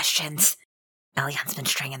many questions. Elion's been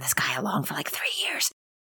stringing this guy along for like 3 years.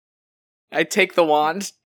 I take the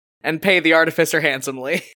wand and pay the artificer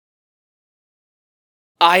handsomely.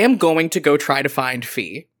 I am going to go try to find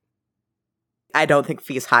Fee. I don't think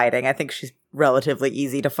Fee's hiding. I think she's relatively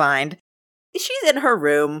easy to find. She's in her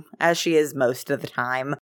room, as she is most of the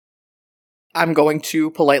time. I'm going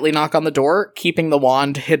to politely knock on the door, keeping the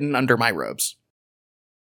wand hidden under my robes.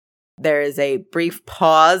 There is a brief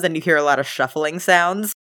pause, and you hear a lot of shuffling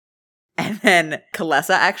sounds. And then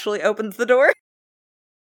Kalessa actually opens the door.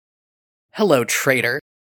 Hello, traitor.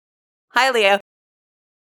 Hi, Leo.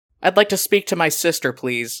 I'd like to speak to my sister,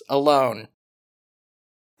 please, alone.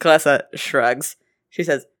 Kalessa shrugs. She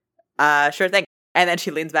says, sure thing. And then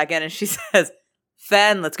she leans back in and she says,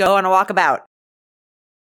 Fen, let's go on a walkabout.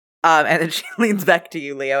 And then she leans back to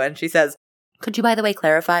you, Leo, and she says, could you, by the way,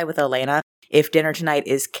 clarify with Elena if dinner tonight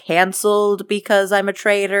is canceled because I'm a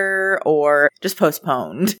traitor or just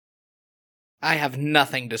postponed? I have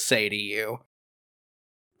nothing to say to you.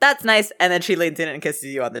 That's nice. And then she leans in and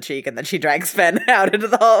kisses you on the cheek, and then she drags Fen out into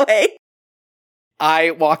the hallway.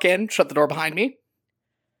 I walk in, shut the door behind me.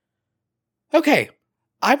 Okay,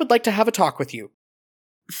 I would like to have a talk with you.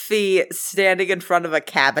 Fee, standing in front of a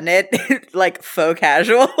cabinet, like faux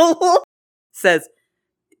casual, says,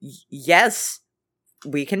 yes,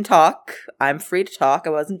 we can talk. I'm free to talk.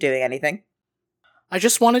 I wasn't doing anything. I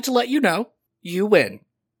just wanted to let you know, you win.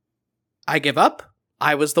 I give up.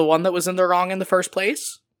 I was the one that was in the wrong in the first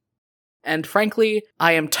place. And frankly,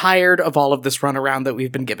 I am tired of all of this runaround that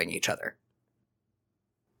we've been giving each other.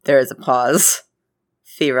 There is a pause.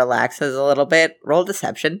 Fee relaxes a little bit. Roll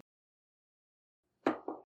deception.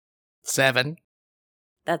 7.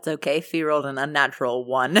 That's okay. Fee rolled an unnatural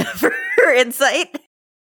 1 for her insight.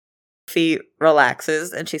 Fee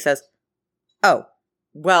relaxes and she says, oh,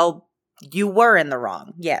 well, you were in the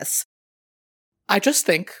wrong, yes. I just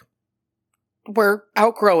think we're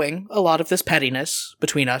outgrowing a lot of this pettiness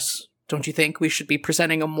between us. Don't you think we should be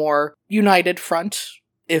presenting a more united front,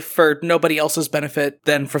 if for nobody else's benefit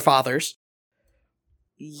than for Father's?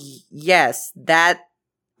 Yes, that,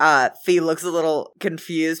 Fee looks a little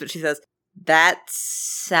confused, but she says, that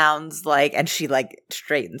sounds like, and she,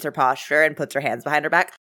 straightens her posture and puts her hands behind her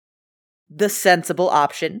back, the sensible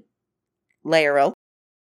option. Laeral.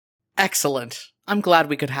 Excellent. I'm glad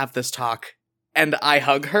we could have this talk. And I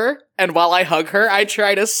hug her, and while I hug her, I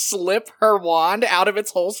try to slip her wand out of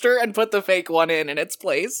its holster and put the fake one in its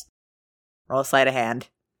place. Roll sleight of hand.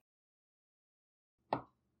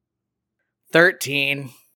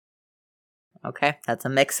 13. Okay, that's a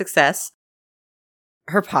mixed success.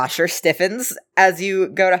 Her posture stiffens as you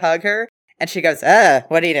go to hug her, and she goes,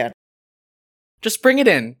 what are you doing? Just bring it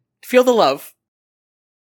in. Feel the love.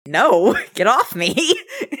 No, get off me.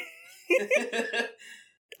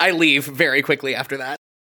 I leave very quickly after that.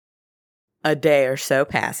 A day or so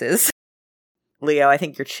passes. Leo, I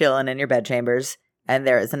think you're chilling in your bedchambers, and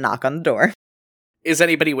there is a knock on the door. Is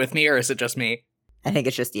anybody with me, or is it just me? I think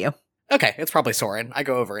it's just you. Okay, it's probably Soren. I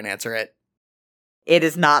go over and answer it. It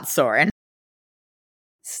is not Soren.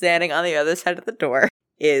 Standing on the other side of the door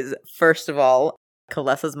is, first of all,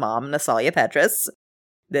 Kalessa's mom, Nasalia Petrus,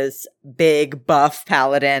 this big, buff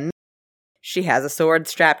paladin. She has a sword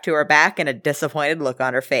strapped to her back and a disappointed look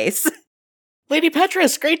on her face. Lady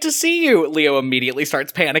Petrus, great to see you! Leo immediately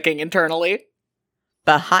starts panicking internally.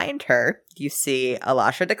 Behind her, you see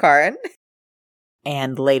Alasha Dakaran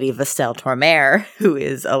and Lady Vestel Tormer, who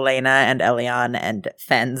is Elena and Elion and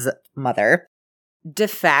Fen's mother. De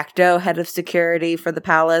facto head of security for the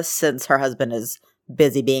palace, since her husband is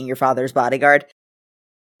busy being your father's bodyguard.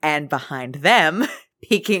 And behind them,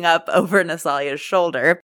 peeking up over Nasalia's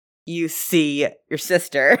shoulder, you see your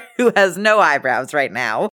sister, who has no eyebrows right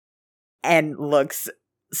now, and looks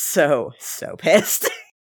so pissed.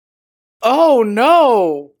 Oh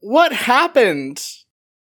no! What happened?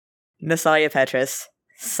 Nasalia Petrus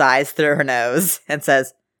sighs through her nose and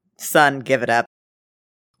says, "Son, give it up."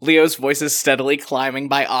 Leo's voice is steadily climbing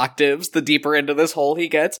by octaves the deeper into this hole he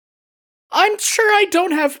gets. I'm sure I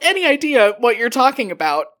don't have any idea what you're talking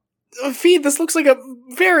about. Fee, this looks like a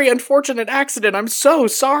very unfortunate accident. I'm so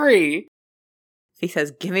sorry. He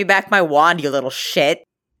says, "Give me back my wand, you little shit."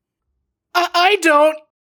 I don't.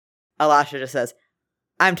 Alasha just says,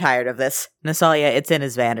 "I'm tired of this. Nasalia, it's in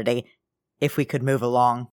his vanity. If we could move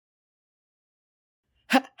along."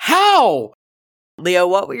 How? Leo,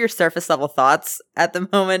 what were your surface level thoughts at the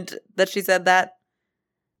moment that she said that?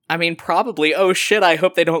 I mean, probably, oh shit, I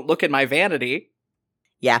hope they don't look at my vanity.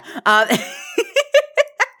 Yeah.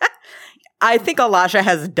 I think Alasha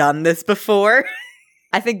has done this before.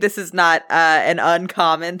 I think this is not an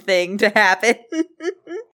uncommon thing to happen.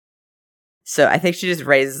 So I think she just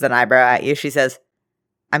raises an eyebrow at you. She says,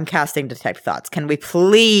 "I'm casting Detect Thoughts. Can we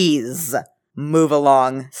please move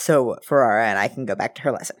along so Ferrara and I can go back to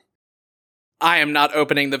her lesson?" I am not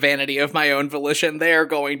opening the vanity of my own volition. They are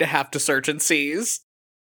going to have to search and seize.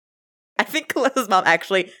 I think Kalissa's mom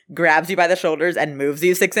actually grabs you by the shoulders and moves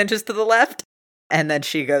you 6 inches to the left. And then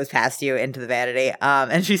she goes past you into the vanity.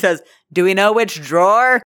 And she says, "Do we know which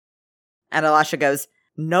drawer?" And Alasha goes,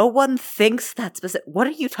 "No one thinks that's specific. What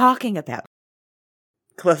are you talking about?"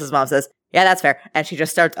 Kalissa's mom says, "Yeah, that's fair." And she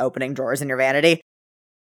just starts opening drawers in your vanity.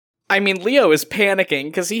 I mean, Leo is panicking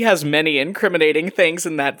because he has many incriminating things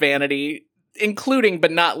in that vanity, including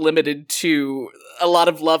but not limited to a lot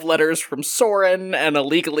of love letters from Soren, an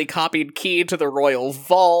illegally copied key to the royal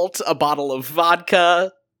vault, a bottle of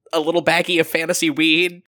vodka, a little baggie of fantasy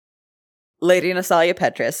weed. Lady Nasalia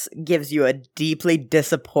Petrus gives you a deeply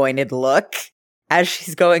disappointed look as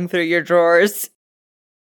she's going through your drawers,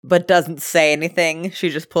 but doesn't say anything. She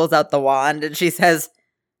just pulls out the wand and she says,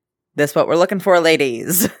 "This what we're looking for,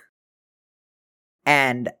 ladies."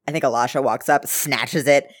 And I think Alasha walks up, snatches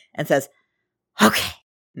it, and says, "Okay,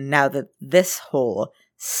 now that this whole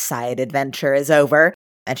side adventure is over,"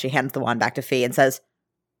 and she hands the wand back to Fee and says,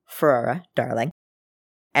 "Ferrara, darling."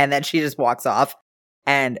 And then she just walks off,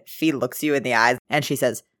 and Fee looks you in the eyes, and she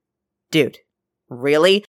says, "Dude,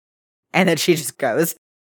 really?" And then she just goes.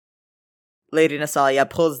 Lady Nasalia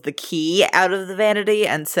pulls the key out of the vanity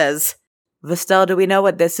and says, "Vestel, do we know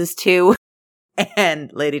what this is to?"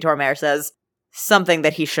 And Lady Tormare says, "Something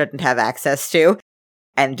that he shouldn't have access to,"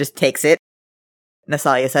 and just takes it.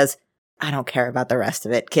 Nasalia says, "I don't care about the rest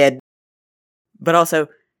of it, kid. But also,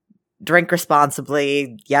 drink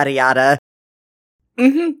responsibly, yada yada."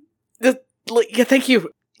 Yeah, thank you,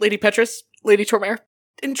 Lady Petrus, Lady Tormare.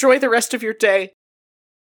 Enjoy the rest of your day.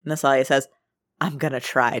 Nasalia says, "I'm gonna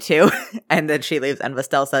try to." And then she leaves, and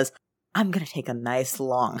Vestel says, "I'm gonna take a nice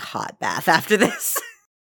long hot bath after this."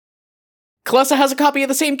 Kalessa has a copy of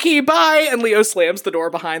the same key, bye! And Leo slams the door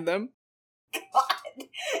behind them. God.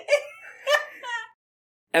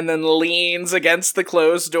 And then leans against the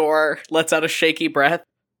closed door, lets out a shaky breath.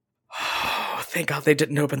 Oh, thank God they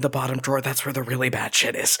didn't open the bottom drawer. That's where the really bad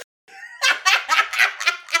shit is.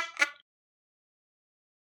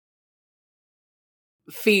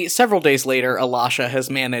 Fee, several days later, Alasha has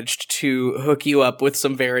managed to hook you up with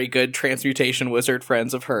some very good transmutation wizard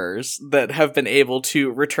friends of hers that have been able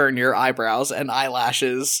to return your eyebrows and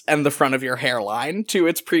eyelashes and the front of your hairline to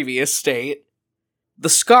its previous state. The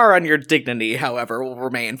scar on your dignity, however, will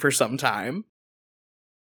remain for some time.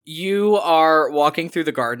 You are walking through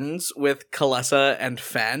the gardens with Kalessa and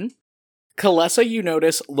Fen. Kalessa, you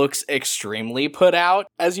notice, looks extremely put out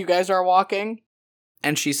as you guys are walking.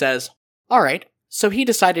 And she says, "All right, so he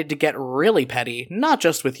decided to get really petty, not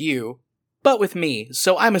just with you, but with me.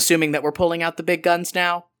 So I'm assuming that we're pulling out the big guns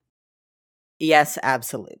now?" Yes,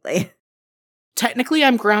 absolutely. Technically,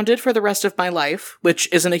 I'm grounded for the rest of my life,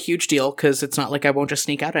 which isn't a huge deal, because it's not like I won't just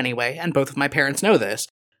sneak out anyway, and both of my parents know this.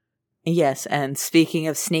 Yes, and speaking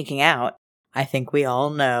of sneaking out, I think we all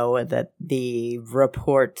know that the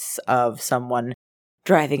reports of someone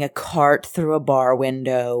driving a cart through a bar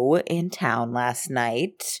window in town last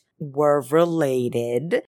night were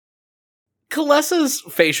related. Kalessa's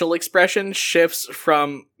facial expression shifts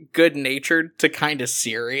from good-natured to kinda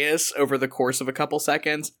serious over the course of a couple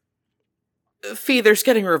seconds. Fee, there's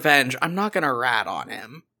getting revenge. I'm not gonna rat on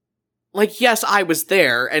him. Like, yes, I was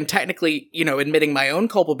there, and technically, admitting my own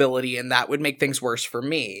culpability in that would make things worse for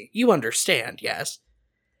me. You understand, yes?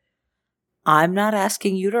 I'm not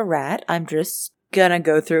asking you to rat. I'm just gonna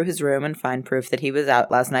go through his room and find proof that he was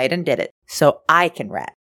out last night and did it, so I can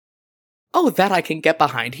rat. Oh, that I can get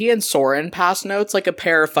behind. He and Soren pass notes like a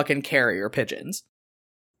pair of fucking carrier pigeons.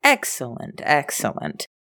 Excellent, excellent.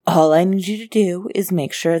 All I need you to do is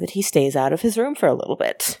make sure that he stays out of his room for a little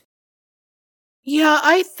bit. Yeah,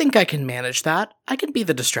 I think I can manage that. I can be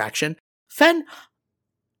the distraction. Fen,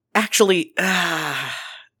 actually,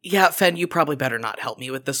 yeah, Fen, you probably better not help me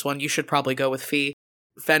with this one. You should probably go with Fee.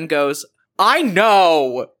 Fen goes, I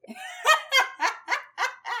know!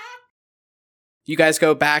 You guys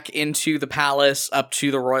go back into the palace, up to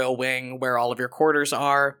the royal wing, where all of your quarters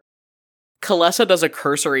are. Kalessa does a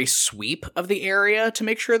cursory sweep of the area to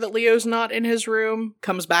make sure that Leo's not in his room,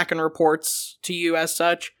 comes back and reports to you as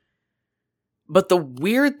such. But the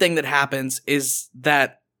weird thing that happens is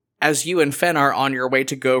that as you and Fen are on your way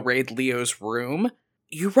to go raid Leo's room,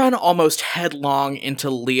 you run almost headlong into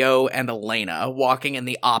Leo and Elena, walking in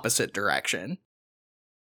the opposite direction.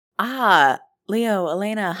 Ah, Leo,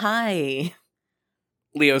 Elena, hi.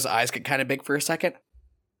 Leo's eyes get kind of big for a second.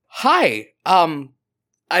 Hi,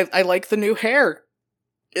 I like the new hair.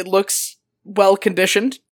 It looks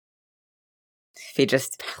well-conditioned. He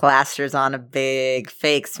just plasters on a big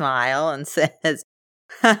fake smile and says,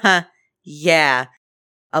 haha, yeah,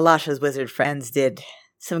 Alasha's wizard friends did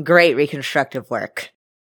some great reconstructive work.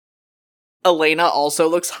 Elena also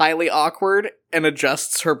looks highly awkward and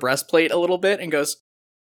adjusts her breastplate a little bit and goes,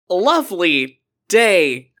 lovely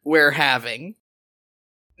day we're having.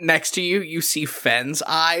 Next to you, you see Fen's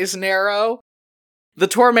eyes narrow. The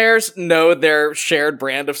Tormares know their shared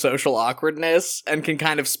brand of social awkwardness and can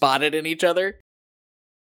kind of spot it in each other.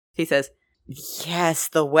 He says, yes,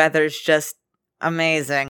 the weather's just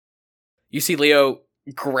amazing. You see Leo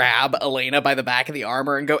grab Elena by the back of the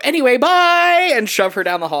armor and go, anyway, bye! And shove her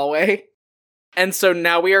down the hallway. And so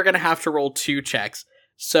now we are going to have to roll 2 checks.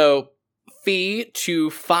 So, Fee, to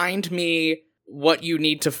find me what you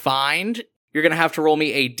need to find, you're going to have to roll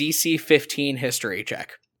me a DC 15 history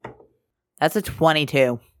check. That's a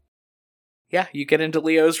 22. Yeah, you get into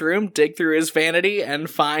Leo's room, dig through his vanity, and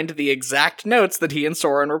find the exact notes that he and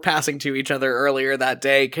Soren were passing to each other earlier that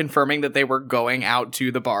day, confirming that they were going out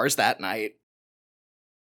to the bars that night.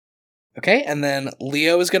 Okay, and then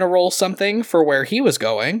Leo is going to roll something for where he was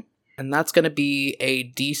going, and that's going to be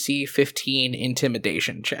a DC 15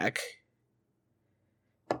 intimidation check.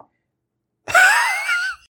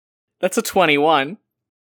 That's a 21.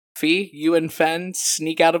 Fee, you and Fen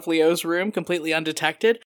sneak out of Leo's room completely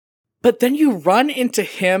undetected, but then you run into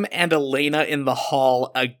him and Elena in the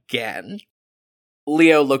hall again.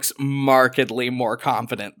 Leo looks markedly more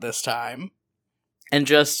confident this time, and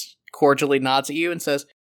just cordially nods at you and says,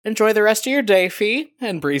 enjoy the rest of your day, Fee,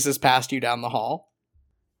 and breezes past you down the hall.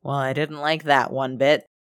 Well, I didn't like that one bit.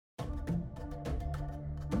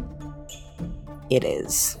 It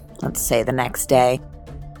is, let's say, the next day.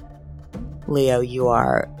 Leo, you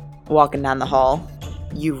are walking down the hall.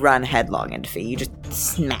 You run headlong into Fee. You just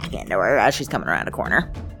smack into her as she's coming around a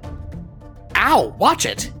corner. Ow, watch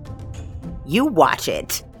it! You watch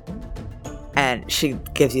it. And she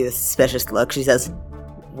gives you this suspicious look. She says,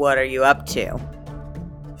 what are you up to?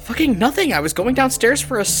 Fucking nothing, I was going downstairs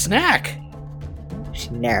for a snack. She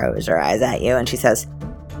narrows her eyes at you and she says,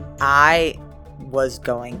 I was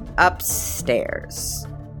going upstairs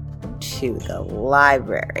to the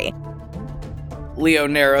library. Leo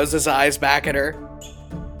narrows his eyes back at her.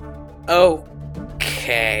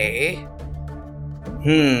 Okay.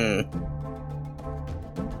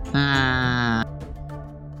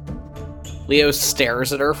 Leo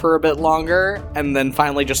stares at her for a bit longer, and then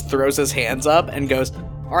finally just throws his hands up and goes,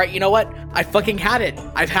 alright, you know what? I fucking had it.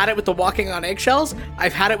 I've had it with the walking on eggshells.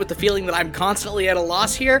 I've had it with the feeling that I'm constantly at a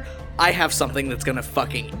loss here. I have something that's gonna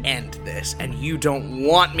fucking end this, and you don't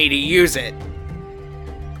want me to use it.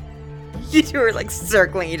 You two are like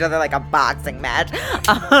circling each other like a boxing match.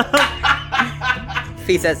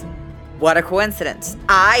 Fee says, what a coincidence.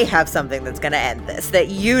 I have something that's gonna end this that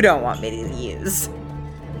you don't want me to use.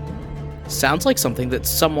 Sounds like something that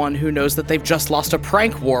someone who knows that they've just lost a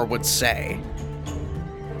prank war would say.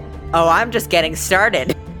 Oh, I'm just getting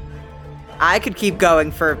started. I could keep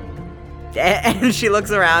going for... And she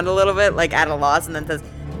looks around a little bit, like at a loss, and then says,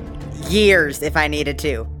 years if I needed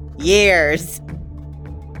to. Years.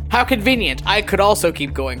 How convenient. I could also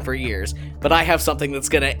keep going for years, but I have something that's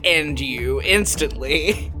gonna end you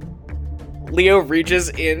instantly. Leo reaches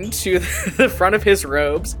into the front of his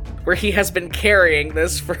robes, where he has been carrying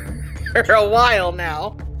this for a while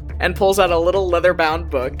now, and pulls out a little leather-bound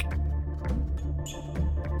book.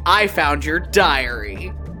 I found your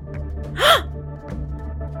diary.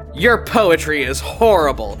 Your poetry is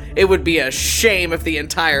horrible. It would be a shame if the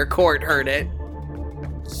entire court heard it.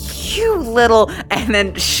 You little... And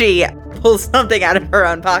then she pulls something out of her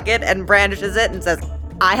own pocket and brandishes it and says,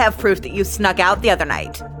 I have proof that you snuck out the other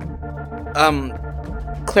night.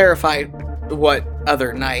 Clarify what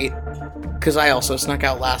other night? Because I also snuck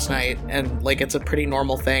out last night, and, like, it's a pretty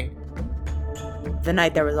normal thing. The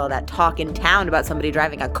night there was all that talk in town about somebody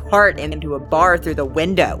driving a cart into a bar through the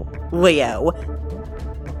window, Leo.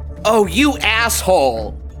 Oh, you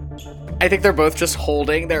asshole! I think they're both just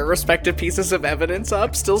holding their respective pieces of evidence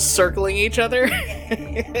up, still circling each other.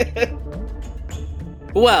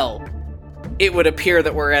 Well, it would appear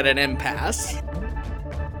that we're at an impasse.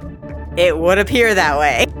 It would appear that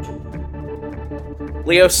way.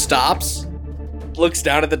 Leo stops, looks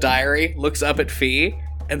down at the diary, looks up at Fee,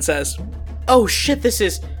 and says, "Oh shit,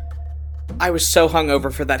 I was so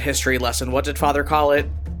hungover for that history lesson. What did Father call it?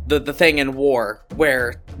 The thing in war,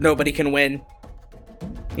 where nobody can win."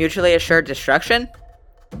 Mutually assured destruction?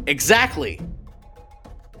 Exactly.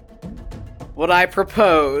 What I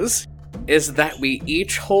propose is that we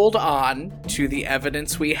each hold on to the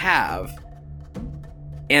evidence we have.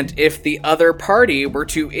 And if the other party were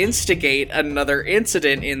to instigate another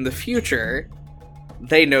incident in the future,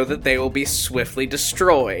 they know that they will be swiftly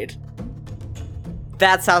destroyed.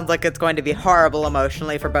 That sounds like it's going to be horrible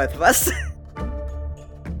emotionally for both of us.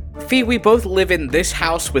 Fee, we both live in this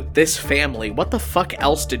house with this family. What the fuck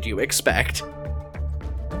else did you expect?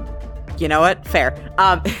 You know what? Fair.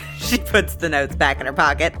 She puts the notes back in her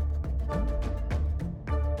pocket.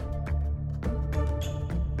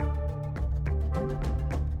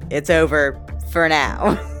 It's over for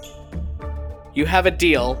now. You have a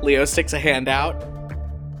deal. Leo sticks a hand out.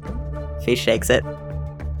 Fee shakes it.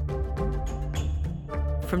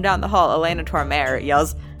 From down the hall, Elena Tormare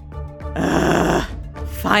yells, "Ugh,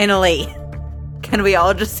 finally! Can we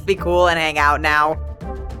all just be cool and hang out now?"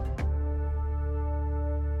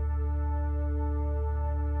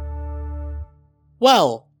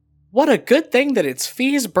 Well, what a good thing that it's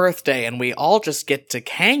Fee's birthday and we all just get to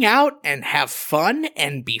hang out and have fun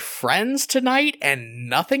and be friends tonight and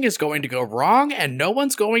nothing is going to go wrong and no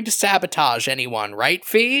one's going to sabotage anyone, right,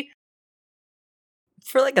 Fee?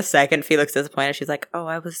 For like a second, Fee looks disappointed. She's like, "Oh,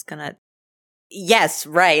 I was gonna..." Yes,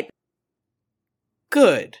 right.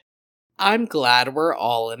 Good. I'm glad we're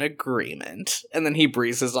all in agreement. And then he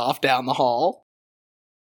breezes off down the hall.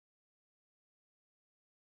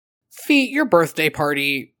 Fee, your birthday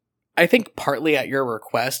party, I think partly at your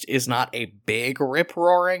request, is not a big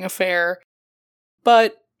rip-roaring affair,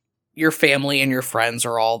 but your family and your friends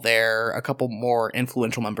are all there. A couple more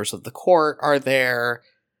influential members of the court are there.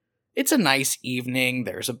 It's a nice evening.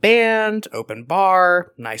 There's a band, open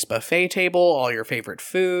bar, nice buffet table, all your favorite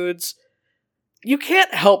foods. You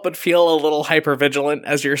can't help but feel a little hypervigilant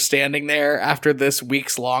as you're standing there after this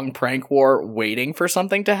weeks-long prank war waiting for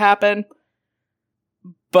something to happen.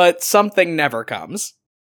 But something never comes.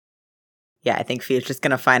 Yeah, I think Fee's just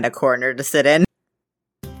gonna find a corner to sit in.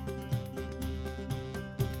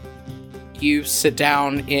 You sit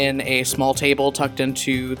down in a small table tucked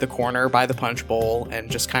into the corner by the punch bowl and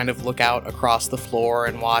just kind of look out across the floor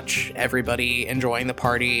and watch everybody enjoying the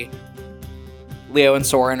party. Leo and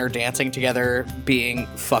Soren are dancing together, being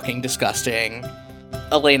fucking disgusting.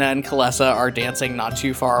 Elena and Kalesa are dancing not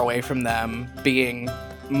too far away from them, being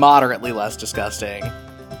moderately less disgusting.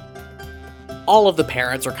 All of the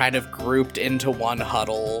parents are kind of grouped into one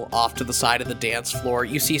huddle off to the side of the dance floor.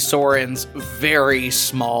 You see Soren's very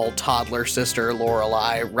small toddler sister,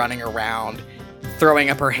 Lorelei, running around, throwing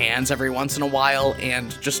up her hands every once in a while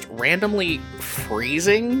and just randomly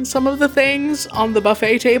freezing some of the things on the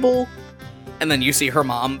buffet table. And then you see her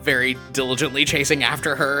mom very diligently chasing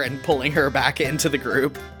after her and pulling her back into the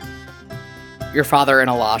group. Your father and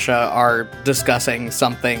Elisha are discussing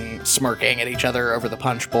something, smirking at each other over the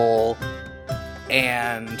punch bowl.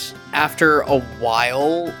 And after a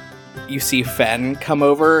while, you see Fen come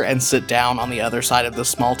over and sit down on the other side of the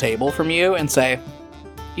small table from you and say,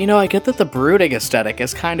 "You know, I get that the brooding aesthetic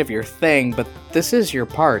is kind of your thing, but this is your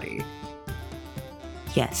party."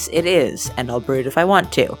 Yes, it is, and I'll brood if I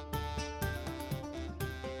want to.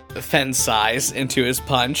 Fen sighs into his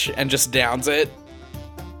punch and just downs it.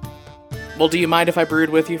 "Well, do you mind if I brood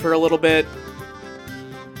with you for a little bit?"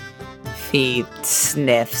 Fee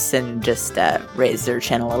sniffs and just raises her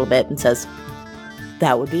chin a little bit and says,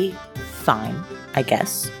 "That would be fine, I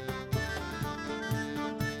guess."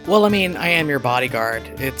 "Well, I mean, I am your bodyguard.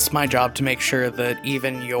 It's my job to make sure that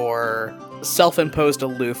even your self-imposed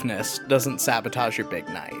aloofness doesn't sabotage your big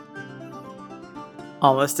night."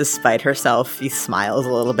 Almost despite herself, Fee smiles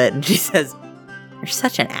a little bit and she says, "You're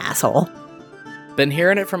such an asshole." "Been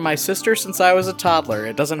hearing it from my sister since I was a toddler.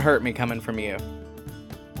 It doesn't hurt me coming from you."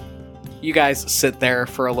 You guys sit there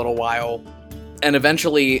for a little while, and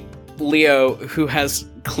eventually Leo, who has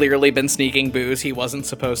clearly been sneaking booze he wasn't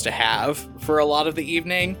supposed to have for a lot of the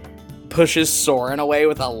evening, pushes Soren away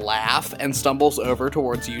with a laugh and stumbles over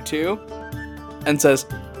towards you two and says,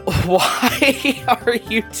 Why are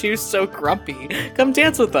you two so grumpy? Come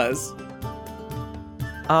dance with us.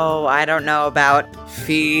 Oh, I don't know about...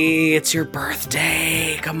 Fee, it's your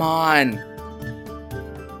birthday. Come on.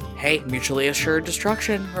 Hey, mutually assured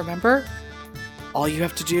destruction, remember? All you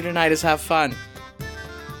have to do tonight is have fun.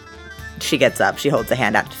 She gets up, she holds a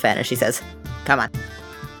hand out to Fen, and she says, come on.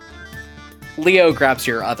 Leo grabs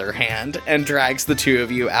your other hand and drags the two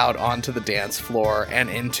of you out onto the dance floor and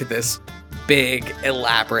into this big,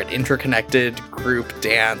 elaborate, interconnected group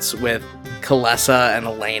dance with Kalessa and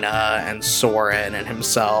Elena and Soren and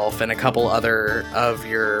himself and a couple other of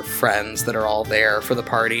your friends that are all there for the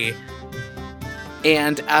party.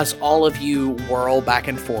 And as all of you whirl back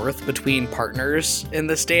and forth between partners in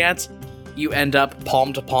this dance, you end up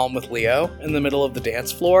palm to palm with Leo in the middle of the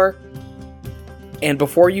dance floor. And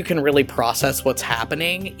before you can really process what's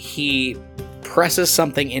happening, he presses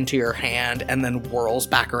something into your hand and then whirls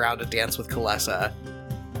back around to dance with Kalessa.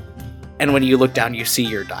 And when you look down, you see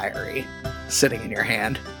your diary sitting in your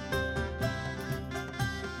hand.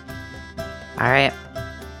 Alright.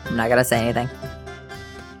 I'm not gonna say anything.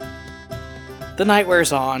 The night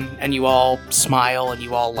wears on, and you all smile and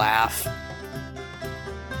you all laugh.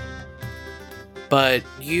 But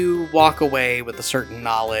you walk away with a certain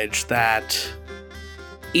knowledge that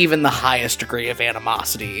even the highest degree of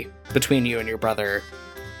animosity between you and your brother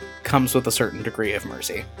comes with a certain degree of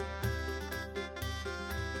mercy.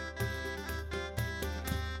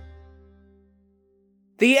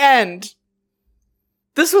 The end.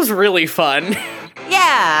 This was really fun.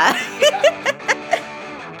 Yeah!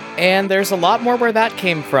 And there's a lot more where that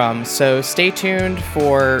came from, so stay tuned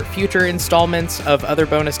for future installments of other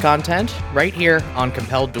bonus content right here on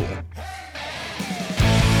Compelled Duel.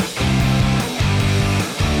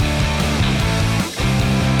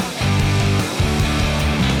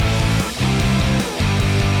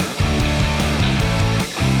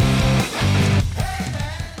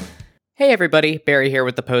 Hey everybody, Barry here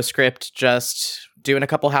with the postscript, just doing a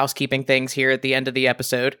couple housekeeping things here at the end of the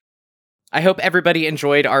episode. I hope everybody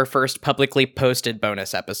enjoyed our first publicly posted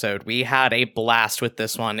bonus episode. We had a blast with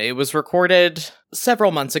this one. It was recorded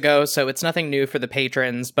several months ago, so it's nothing new for the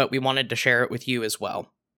patrons, but we wanted to share it with you as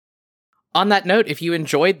well. On that note, if you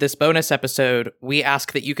enjoyed this bonus episode, we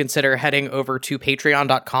ask that you consider heading over to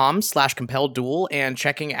patreon.com/compelledduel and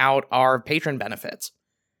checking out our patron benefits.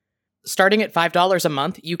 Starting at $5 a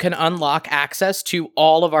month, you can unlock access to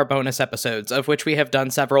all of our bonus episodes, of which we have done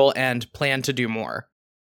several and plan to do more.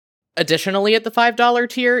 Additionally, at the $5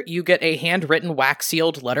 tier, you get a handwritten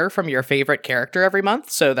wax-sealed letter from your favorite character every month,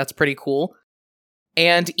 so that's pretty cool.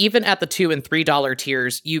 And even at the $2 and $3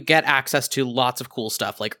 tiers, you get access to lots of cool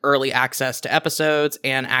stuff, like early access to episodes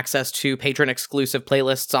and access to patron-exclusive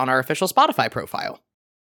playlists on our official Spotify profile.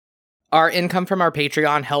 Our income from our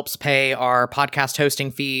Patreon helps pay our podcast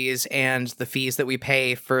hosting fees and the fees that we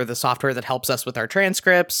pay for the software that helps us with our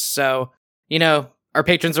transcripts. So, our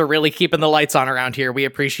patrons are really keeping the lights on around here. We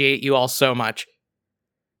appreciate you all so much.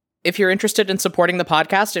 If you're interested in supporting the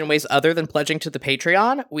podcast in ways other than pledging to the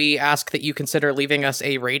Patreon, we ask that you consider leaving us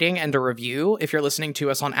a rating and a review if you're listening to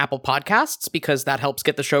us on Apple Podcasts, because that helps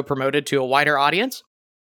get the show promoted to a wider audience.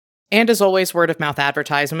 And as always, word-of-mouth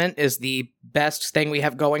advertisement is the best thing we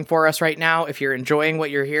have going for us right now. If you're enjoying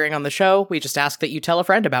what you're hearing on the show, we just ask that you tell a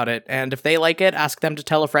friend about it. And if they like it, ask them to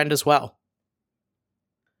tell a friend as well.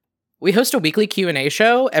 We host a weekly Q&A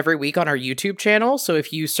show every week on our YouTube channel, so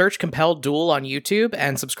if you search Compelled Duel on YouTube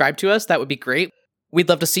and subscribe to us, that would be great. We'd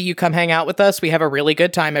love to see you come hang out with us. We have a really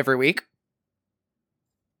good time every week.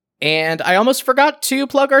 And I almost forgot to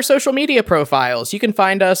plug our social media profiles. You can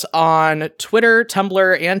find us on Twitter,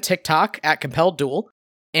 Tumblr, and TikTok at Compelled Duel.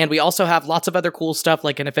 And we also have lots of other cool stuff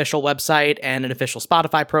like an official website and an official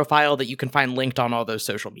Spotify profile that you can find linked on all those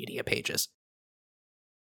social media pages.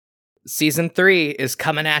 Season 3 is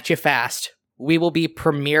coming at you fast. We will be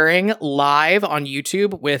premiering live on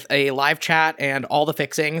YouTube with a live chat and all the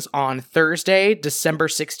fixings on Thursday, December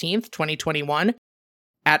 16th, 2021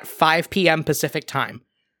 at 5 p.m. Pacific time.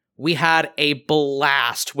 We had a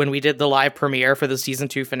blast when we did the live premiere for the Season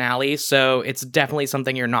 2 finale, so it's definitely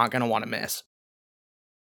something you're not going to want to miss.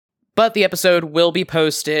 But the episode will be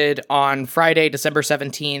posted on Friday, December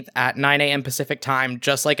 17th at 9 a.m. Pacific time,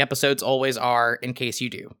 just like episodes always are, in case you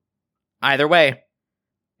do. Either way,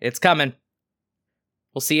 it's coming.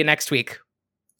 We'll see you next week.